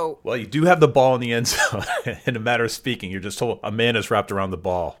 So, well, you do have the ball in the end zone. In a matter of speaking, you're just told a man is wrapped around the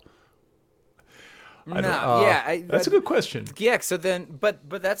ball. That's a good question. Yeah, so then, but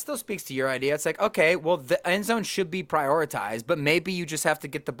that still speaks to your idea. It's like, okay, well, the end zone should be prioritized, but maybe you just have to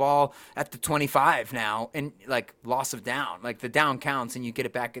get the ball at the 25 now, and like loss of down, like the down counts, and you get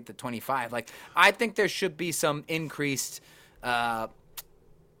it back at the 25. Like, I think there should be some increased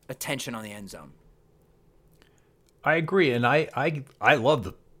attention on the end zone. I agree, and I love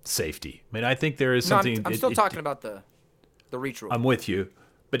the safety. I mean, I think there is something. I'm still talking about the reach rule. I'm with you.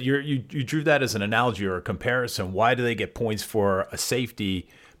 But you drew that as an analogy or a comparison. Why do they get points for a safety,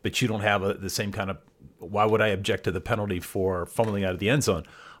 but you don't have the same kind of – why would I object to the penalty for fumbling out of the end zone?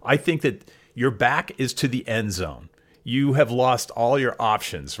 I think that your back is to the end zone. You have lost all your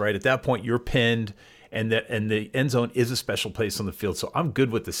options, right? At that point, you're pinned, and the end zone is a special place on the field. So I'm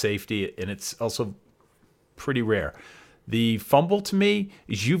good with the safety, and it's also pretty rare. The fumble to me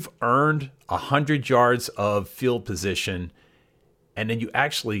is you've earned 100 yards of field position, and then you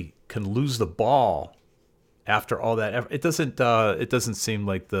actually can lose the ball after all that effort. It doesn't seem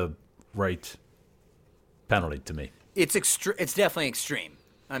like the right penalty to me. It's definitely extreme.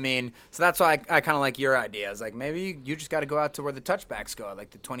 I mean, so that's why I kind of like your idea. It's like maybe you just got to go out to where the touchbacks go, like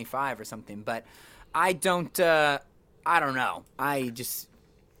the 25 or something. But I don't know. I just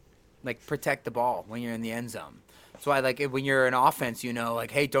like protect the ball when you're in the end zone. That's why when you're an offense,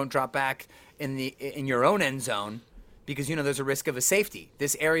 like, hey, don't drop back in your own end zone, because there's a risk of a safety.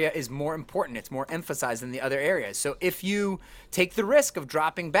 This area is more important. It's more emphasized than the other areas. So if you take the risk of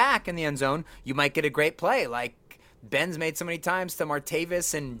dropping back in the end zone, you might get a great play, like Ben's made so many times to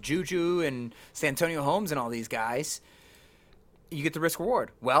Martavis and Juju and Santonio Holmes and all these guys. You get the risk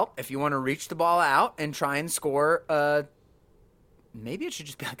reward. Well, if you want to reach the ball out and try and score, maybe it should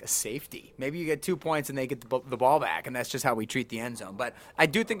just be like a safety. Maybe you get 2 points and they get the ball back, and that's just how we treat the end zone. But I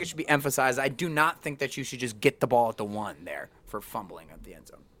do think it should be emphasized. I do not think that you should just get the ball at the 1 there for fumbling at the end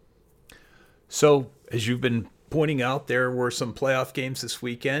zone. So, as you've been pointing out, there were some playoff games this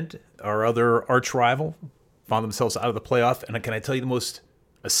weekend. Our other arch rival found themselves out of the playoff. And can I tell you the most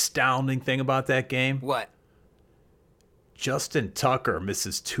astounding thing about that game? What? Justin Tucker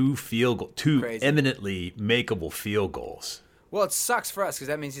misses two Crazy. Eminently makeable field goals. Well, it sucks for us because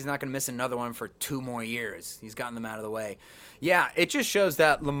that means he's not going to miss another one for 2 more years. He's gotten them out of the way. Yeah, it just shows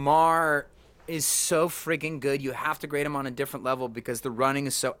that Lamar is so freaking good. You have to grade him on a different level because the running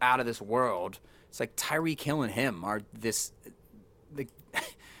is so out of this world. It's like Tyreek Hill and him are just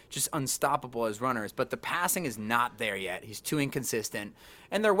unstoppable as runners. But the passing is not there yet. He's too inconsistent.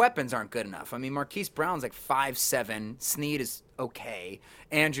 And their weapons aren't good enough. I mean, Marquise Brown's like 5'7". Snead is okay.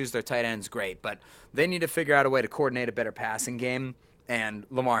 Andrews, their tight end's great. But they need to figure out a way to coordinate a better passing game. And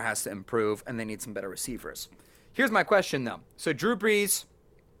Lamar has to improve. And they need some better receivers. Here's my question, though. So Drew Brees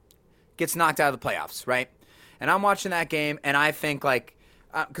gets knocked out of the playoffs, right? And I'm watching that game, and I think,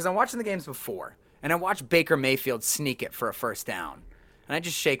 because I'm watching the games before, and I watched Baker Mayfield sneak it for a first down. And I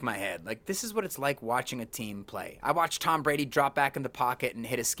just shake my head. Like, this is what it's like watching a team play. I watched Tom Brady drop back in the pocket and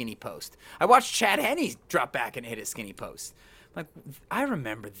hit a skinny post. I watched Chad Henne drop back and hit a skinny post. Like, I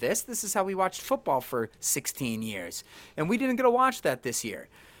remember this. This is how we watched football for 16 years. And we didn't get to watch that this year.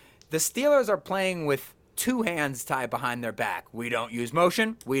 The Steelers are playing with 2 hands tied behind their back. We don't use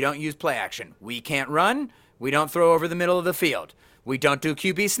motion. We don't use play action. We can't run. We don't throw over the middle of the field. We don't do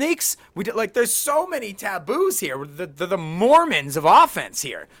QB sneaks. There's so many taboos here. They're the Mormons of offense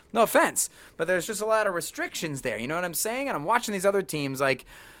here. No offense, but there's just a lot of restrictions there. You know what I'm saying? And I'm watching these other teams, it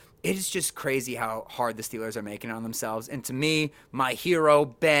is just crazy how hard the Steelers are making it on themselves. And to me, my hero,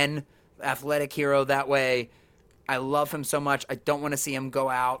 Ben, athletic hero that way, I love him so much. I don't want to see him go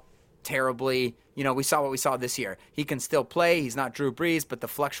out terribly. We saw what we saw this year. He can still play. He's not Drew Brees, but the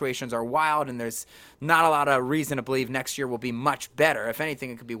fluctuations are wild, and there's not a lot of reason to believe next year will be much better. If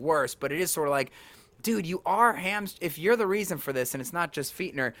anything, it could be worse. But it is sort of like dude, you are if you're the reason for this, and it's not just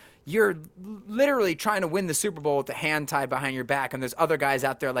Fichtner, you're literally trying to win the Super Bowl with the hand tied behind your back, and there's other guys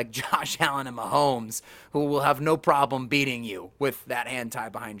out there like Josh Allen and Mahomes who will have no problem beating you with that hand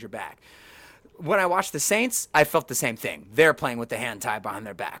tied behind your back. When I watched the Saints, I felt the same thing. They're playing with the hand tied behind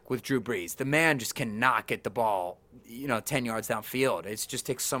their back with Drew Brees. The man just cannot get the ball, 10 yards downfield. It just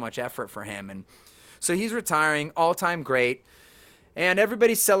takes so much effort for him. And so he's retiring, all-time great. And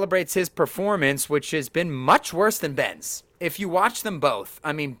everybody celebrates his performance, which has been much worse than Ben's. If you watch them both,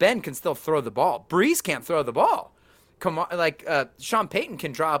 I mean, Ben can still throw the ball. Brees can't throw the ball. Sean Payton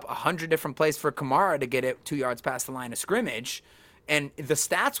can draw up 100 different plays for Kamara to get it 2 yards past the line of scrimmage, and the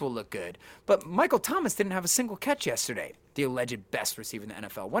stats will look good. But Michael Thomas didn't have a single catch yesterday, the alleged best receiver in the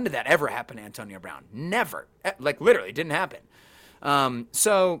NFL. When did that ever happen to Antonio Brown? Never. Literally, didn't happen.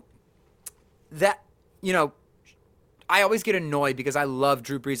 So that, I always get annoyed because I love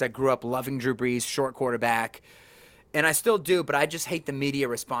Drew Brees. I grew up loving Drew Brees, short quarterback, and I still do, but I just hate the media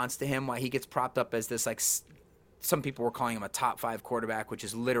response to him, why he gets propped up as this, some people were calling him a top 5 quarterback, which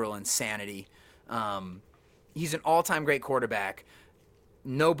is literal insanity. He's an all-time great quarterback.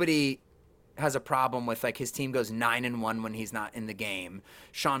 Nobody has a problem with his team goes 9-1 when he's not in the game.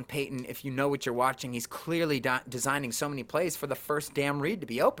 Sean Payton, if you know what you're watching, he's clearly designing so many plays for the first damn read to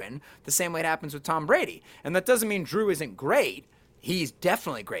be open, the same way it happens with Tom Brady. And that doesn't mean Drew isn't great. He's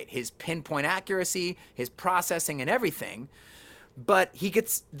definitely great. His pinpoint accuracy, his processing and everything. But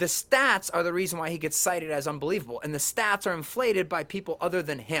the stats are the reason why he gets cited as unbelievable. And the stats are inflated by people other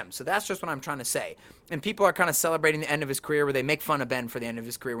than him. So that's just what I'm trying to say. And people are kind of celebrating the end of his career where they make fun of Ben for the end of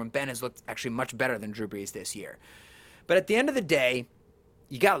his career when Ben has looked actually much better than Drew Brees this year. But at the end of the day,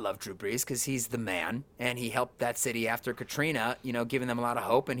 you got to love Drew Brees because he's the man. And he helped that city after Katrina, giving them a lot of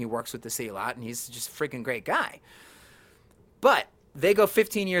hope. And he works with the city a lot. And he's just a freaking great guy. But they go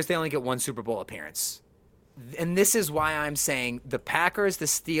 15 years, they only get 1 Super Bowl appearance. And this is why I'm saying the Packers, the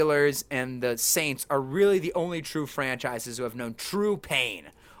Steelers, and the Saints are really the only true franchises who have known true pain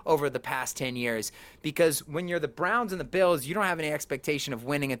over the past 10 years. Because when you're the Browns and the Bills, you don't have any expectation of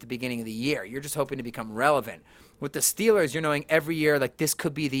winning at the beginning of the year. You're just hoping to become relevant. With the Steelers, you're knowing every year, this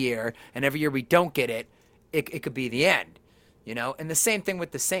could be the year. And every year we don't get it, it could be the end. And the same thing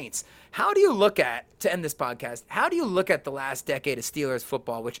with the Saints. How do you look at, to end this podcast, how do you look at the last decade of Steelers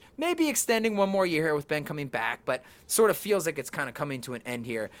football, which may be extending one more year here with Ben coming back, but sort of feels like it's kind of coming to an end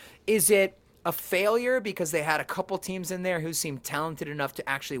here? Is it a failure because they had a couple teams in there who seemed talented enough to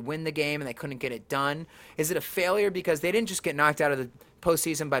actually win the game and they couldn't get it done? Is it a failure because they didn't just get knocked out of the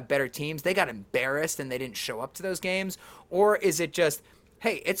postseason by better teams, they got embarrassed and they didn't show up to those games? Or is it just,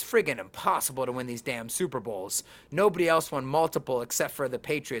 hey, it's friggin' impossible to win these damn Super Bowls. Nobody else won multiple except for the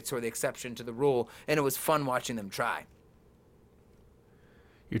Patriots, who are the exception to the rule, and it was fun watching them try.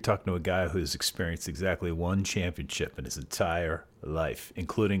 You're talking to a guy who's experienced exactly 1 championship in his entire life,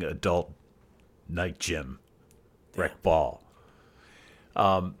 including adult night gym, rec ball.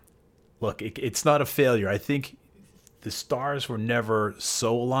 Look, it's not a failure. I think the stars were never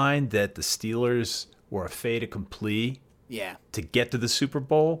so aligned that the Steelers were a fait accompli. Yeah. To get to the Super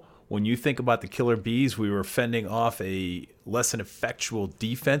Bowl. When you think about the Killer Bees, we were fending off a less than effectual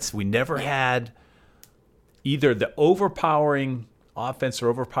defense. We never had either the overpowering offense or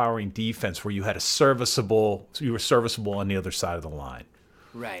overpowering defense where you had you were serviceable on the other side of the line.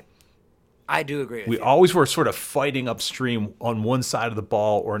 Right. I do agree with we you. always were sort of fighting upstream on one side of the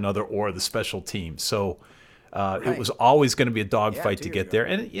ball or another, or the special team. So it was always going to be a dogfight to get there.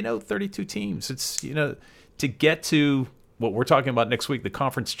 And, 32 teams. It's, to get to what we're talking about next week, the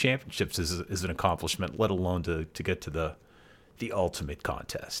conference championships is an accomplishment, let alone to get to the ultimate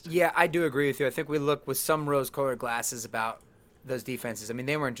contest. Yeah, I do agree with you. I think we look with some rose-colored glasses about those defenses. I mean,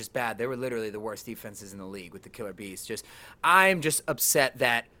 they weren't just bad. They were literally the worst defenses in the league with the Killer Bees. I'm just upset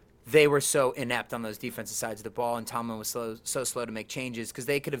that they were so inept on those defensive sides of the ball, and Tomlin was so slow to make changes because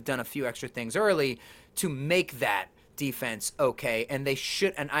they could have done a few extra things early to make that defense okay, and they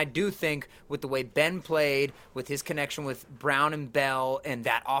should. And I do think with the way Ben played, with his connection with Brown and Bell and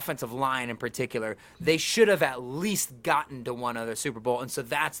that offensive line in particular, they should have at least gotten to one other Super Bowl, and so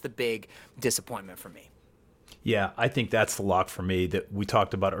that's the big disappointment for me. Yeah, I think that's the lock for me that we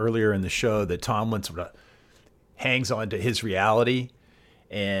talked about earlier in the show, that Tomlin sort of hangs on to his reality,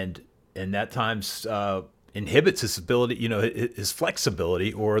 and that times inhibits his ability, his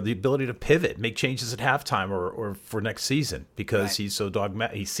flexibility or the ability to pivot, make changes at halftime or for next season, because he's so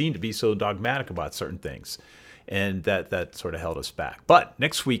dogmatic. He seemed to be so dogmatic about certain things, and that sort of held us back. But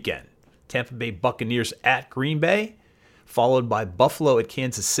next weekend, Tampa Bay Buccaneers at Green Bay, followed by Buffalo at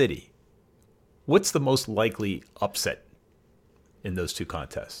Kansas City. What's the most likely upset in those two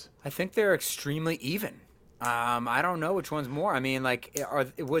contests? I think they're extremely even. I don't know which one's more. I mean, like,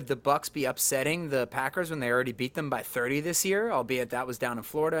 would the Bucks be upsetting the Packers when they already beat them by 30 this year? Albeit that was down in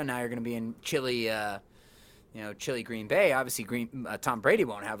Florida. Now you're going to be in chilly Green Bay. Obviously, Tom Brady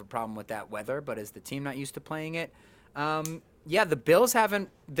won't have a problem with that weather, but is the team not used to playing it? Yeah, the Bills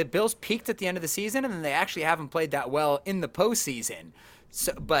peaked at the end of the season, and then they actually haven't played that well in the postseason.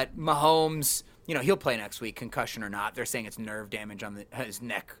 So, but Mahomes, he'll play next week, concussion or not. They're saying it's nerve damage on his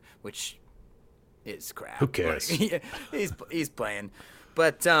neck, which is crap. Who cares? Like, he's playing.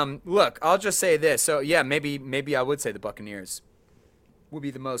 But look, I'll just say this. So yeah, maybe I would say the Buccaneers would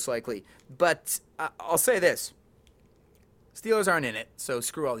be the most likely. But I'll say this. Steelers aren't in it, so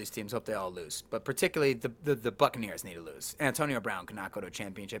screw all these teams. Hope they all lose. But particularly the Buccaneers need to lose. Antonio Brown cannot go to a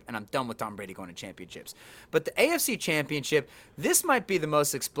championship, and I'm done with Tom Brady going to championships. But the AFC Championship, this might be the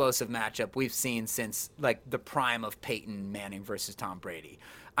most explosive matchup we've seen since like the prime of Peyton Manning versus Tom Brady.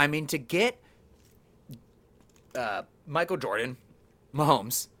 I mean, to get Michael Jordan,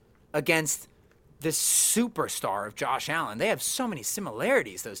 Mahomes, against this superstar of Josh Allen. They have so many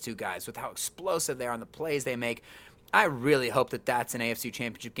similarities, those two guys, with how explosive they are on the plays they make. I really hope that that's an AFC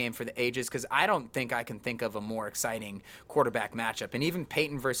Championship game for the ages, because I don't think I can think of a more exciting quarterback matchup. And even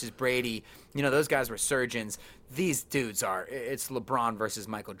Peyton versus Brady, those guys were surgeons. These dudes it's LeBron versus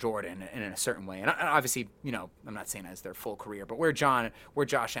Michael Jordan in a certain way. And obviously, I'm not saying as their full career, but where Josh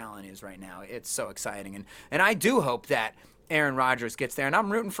Allen is right now, it's so exciting. And I do hope that Aaron Rodgers gets there. And I'm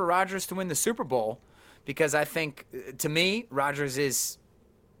rooting for Rodgers to win the Super Bowl, because I think, to me, Rodgers is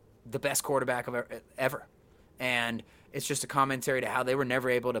the best quarterback of ever. And it's just a commentary to how they were never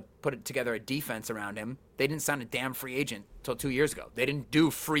able to put together a defense around him. They didn't sign a damn free agent until 2 years ago. They didn't do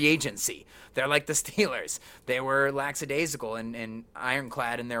free agency. They're like the Steelers. They were lackadaisical and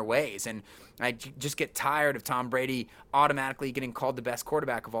ironclad in their ways. And I just get tired of Tom Brady automatically getting called the best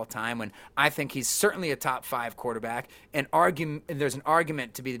quarterback of all time, when I think he's certainly a top 5 quarterback. And there's an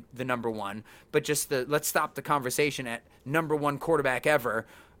argument to be the number one, but let's stop the conversation at number 1 quarterback ever,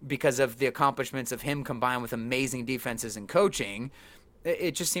 because of the accomplishments of him combined with amazing defenses and coaching.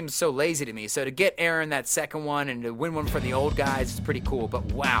 It just seems so lazy to me. So to get Aaron that second one and to win one for the old guys is pretty cool. But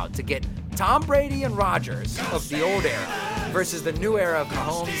wow, to get Tom Brady and Rodgers of the old era versus the new era of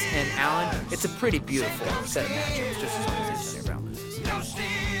Mahomes and Allen, it's a pretty beautiful set of matchups, just as long as Antonio Brown loses.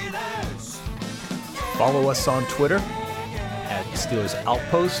 Follow us on Twitter at Steelers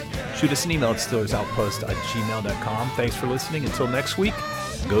Outpost. Shoot us an email at SteelersOutpost@gmail.com. Thanks for listening. Until next week,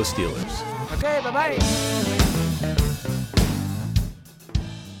 go Steelers. Okay, bye-bye.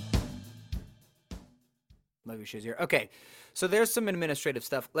 Love your shoes here. Okay, so there's some administrative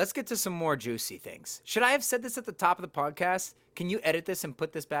stuff. Let's get to some more juicy things. Should I have said this at the top of the podcast? Can you edit this and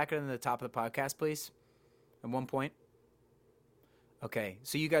put this back in the top of the podcast, please? At one point? Okay,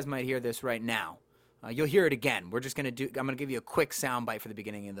 so you guys might hear this right now. You'll hear it again. I'm going to give you a quick soundbite for the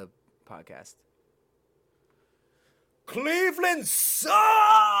beginning of the podcast. Cleveland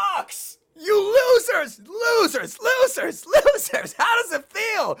sucks! You losers! Losers! Losers! Losers! How does it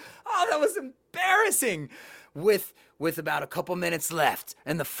feel? Oh, that was embarrassing. With about a couple minutes left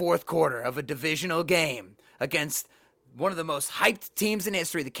in the fourth quarter of a divisional game against one of the most hyped teams in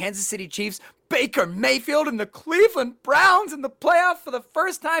history, the Kansas City Chiefs, Baker Mayfield and the Cleveland Browns in the playoff for the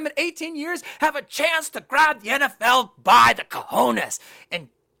first time in 18 years have a chance to grab the NFL by the cojones and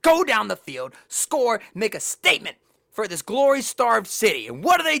go down the field, score, make a statement for this glory-starved city. And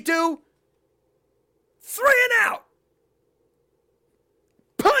what do? 3 and out.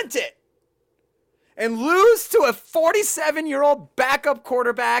 Punt it. And lose to a 47-year-old backup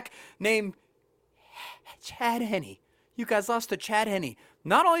quarterback named Chad Henne. You guys lost to Chad Henne.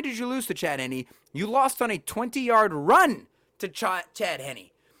 Not only did you lose to Chad Henne, you lost on a 20-yard run to Chad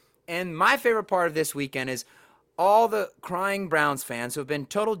Henne. And my favorite part of this weekend is all the crying Browns fans who have been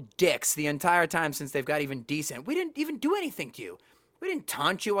total dicks the entire time since they've got even decent. We didn't even do anything to you. We didn't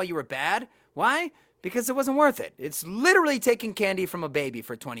taunt you while you were bad. Why? Because it wasn't worth it. It's literally taking candy from a baby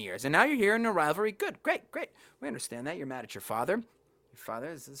for 20 years. And now you're here in a rivalry. Good, great. We understand that. You're mad at your father. Your father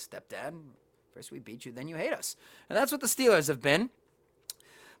is a stepdad. First we beat you, then you hate us. And that's what the Steelers have been.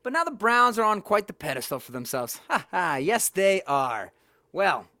 But now the Browns are on quite the pedestal for themselves. Ha ha, yes they are.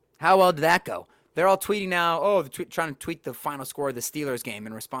 Well, how well did that go? They're all tweeting now, trying to tweet the final score of the Steelers game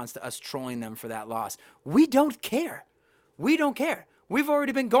in response to us trolling them for that loss. We don't care. We don't care. We've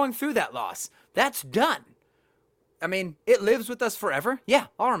already been going through that loss. That's done. I mean, it lives with us forever. Yeah,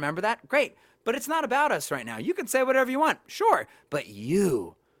 I'll remember that. Great. But it's not about us right now. You can say whatever you want. Sure. But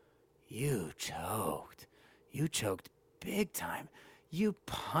you choked. You choked big time. You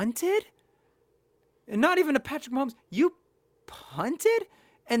punted? And not even to Patrick Mahomes. You punted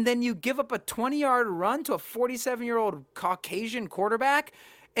and then you give up a 20-yard run to a 47-year-old Caucasian quarterback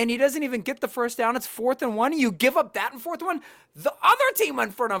and he doesn't even get the first down. It's 4th and 1. You give up that in 4th and 1. The other team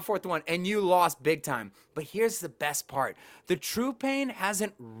went for it on 4th and 1 and you lost big time. But here's the best part. The true pain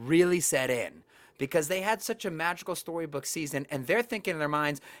hasn't really set in because they had such a magical storybook season and they're thinking in their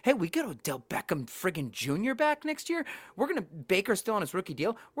minds, hey, we get Odell Beckham friggin' Jr. back next year. Baker's still on his rookie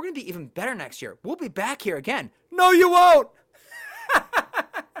deal. We're going to be even better next year. We'll be back here again. No, you won't.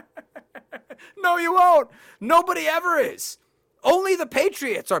 No, you won't. Nobody ever is. Only the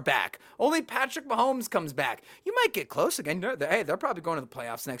Patriots are back. Only Patrick Mahomes comes back. You might get close again. They're probably going to the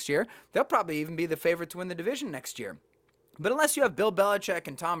playoffs next year. They'll probably even be the favorite to win the division next year. But unless you have Bill Belichick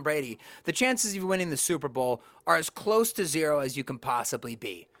and Tom Brady, the chances of you winning the Super Bowl are as close to zero as you can possibly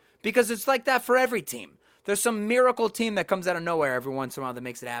be. Because it's like that for every team. There's some miracle team that comes out of nowhere every once in a while that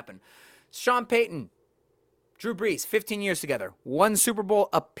makes it happen. Sean Payton, Drew Brees, 15 years together, 1 Super Bowl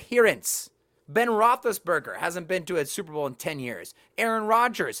appearance. Ben Roethlisberger hasn't been to a Super Bowl in 10 years. Aaron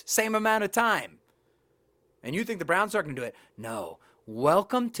Rodgers, same amount of time. And you think the Browns aren't going to do it? No.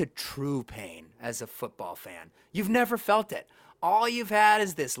 Welcome to true pain as a football fan. You've never felt it. All you've had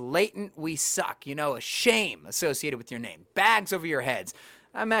is this latent we suck, a shame associated with your name. Bags over your heads.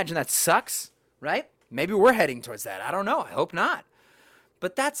 I imagine that sucks, right? Maybe we're heading towards that. I don't know. I hope not.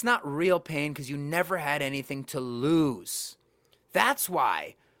 But that's not real pain because you never had anything to lose. That's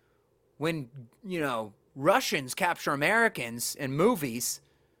why when, Russians capture Americans in movies,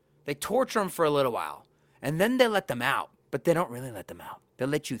 they torture them for a little while. And then they let them out. But they don't really let them out. They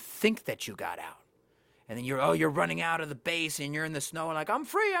let you think that you got out. And then you're running out of the base and you're in the snow and like, I'm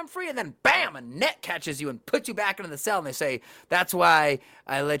free. And then bam, a net catches you and puts you back into the cell. And they say, that's why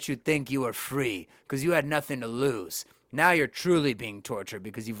I let you think you were free, because you had nothing to lose. Now you're truly being tortured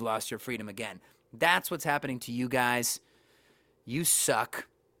because you've lost your freedom again. That's what's happening to you guys. You suck.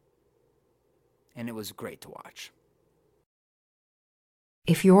 And it was great to watch.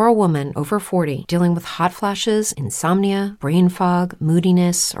 If you're a woman over 40 dealing with hot flashes, insomnia, brain fog,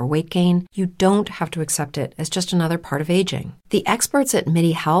 moodiness, or weight gain, you don't have to accept it as just another part of aging. The experts at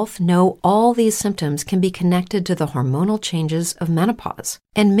MIDI Health know all these symptoms can be connected to the hormonal changes of menopause.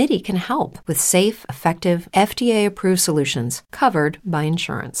 And MIDI can help with safe, effective, FDA-approved solutions covered by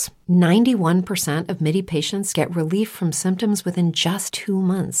insurance. 91% of MIDI patients get relief from symptoms within just 2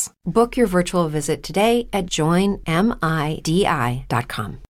 months. Book your virtual visit today at joinmidi.com.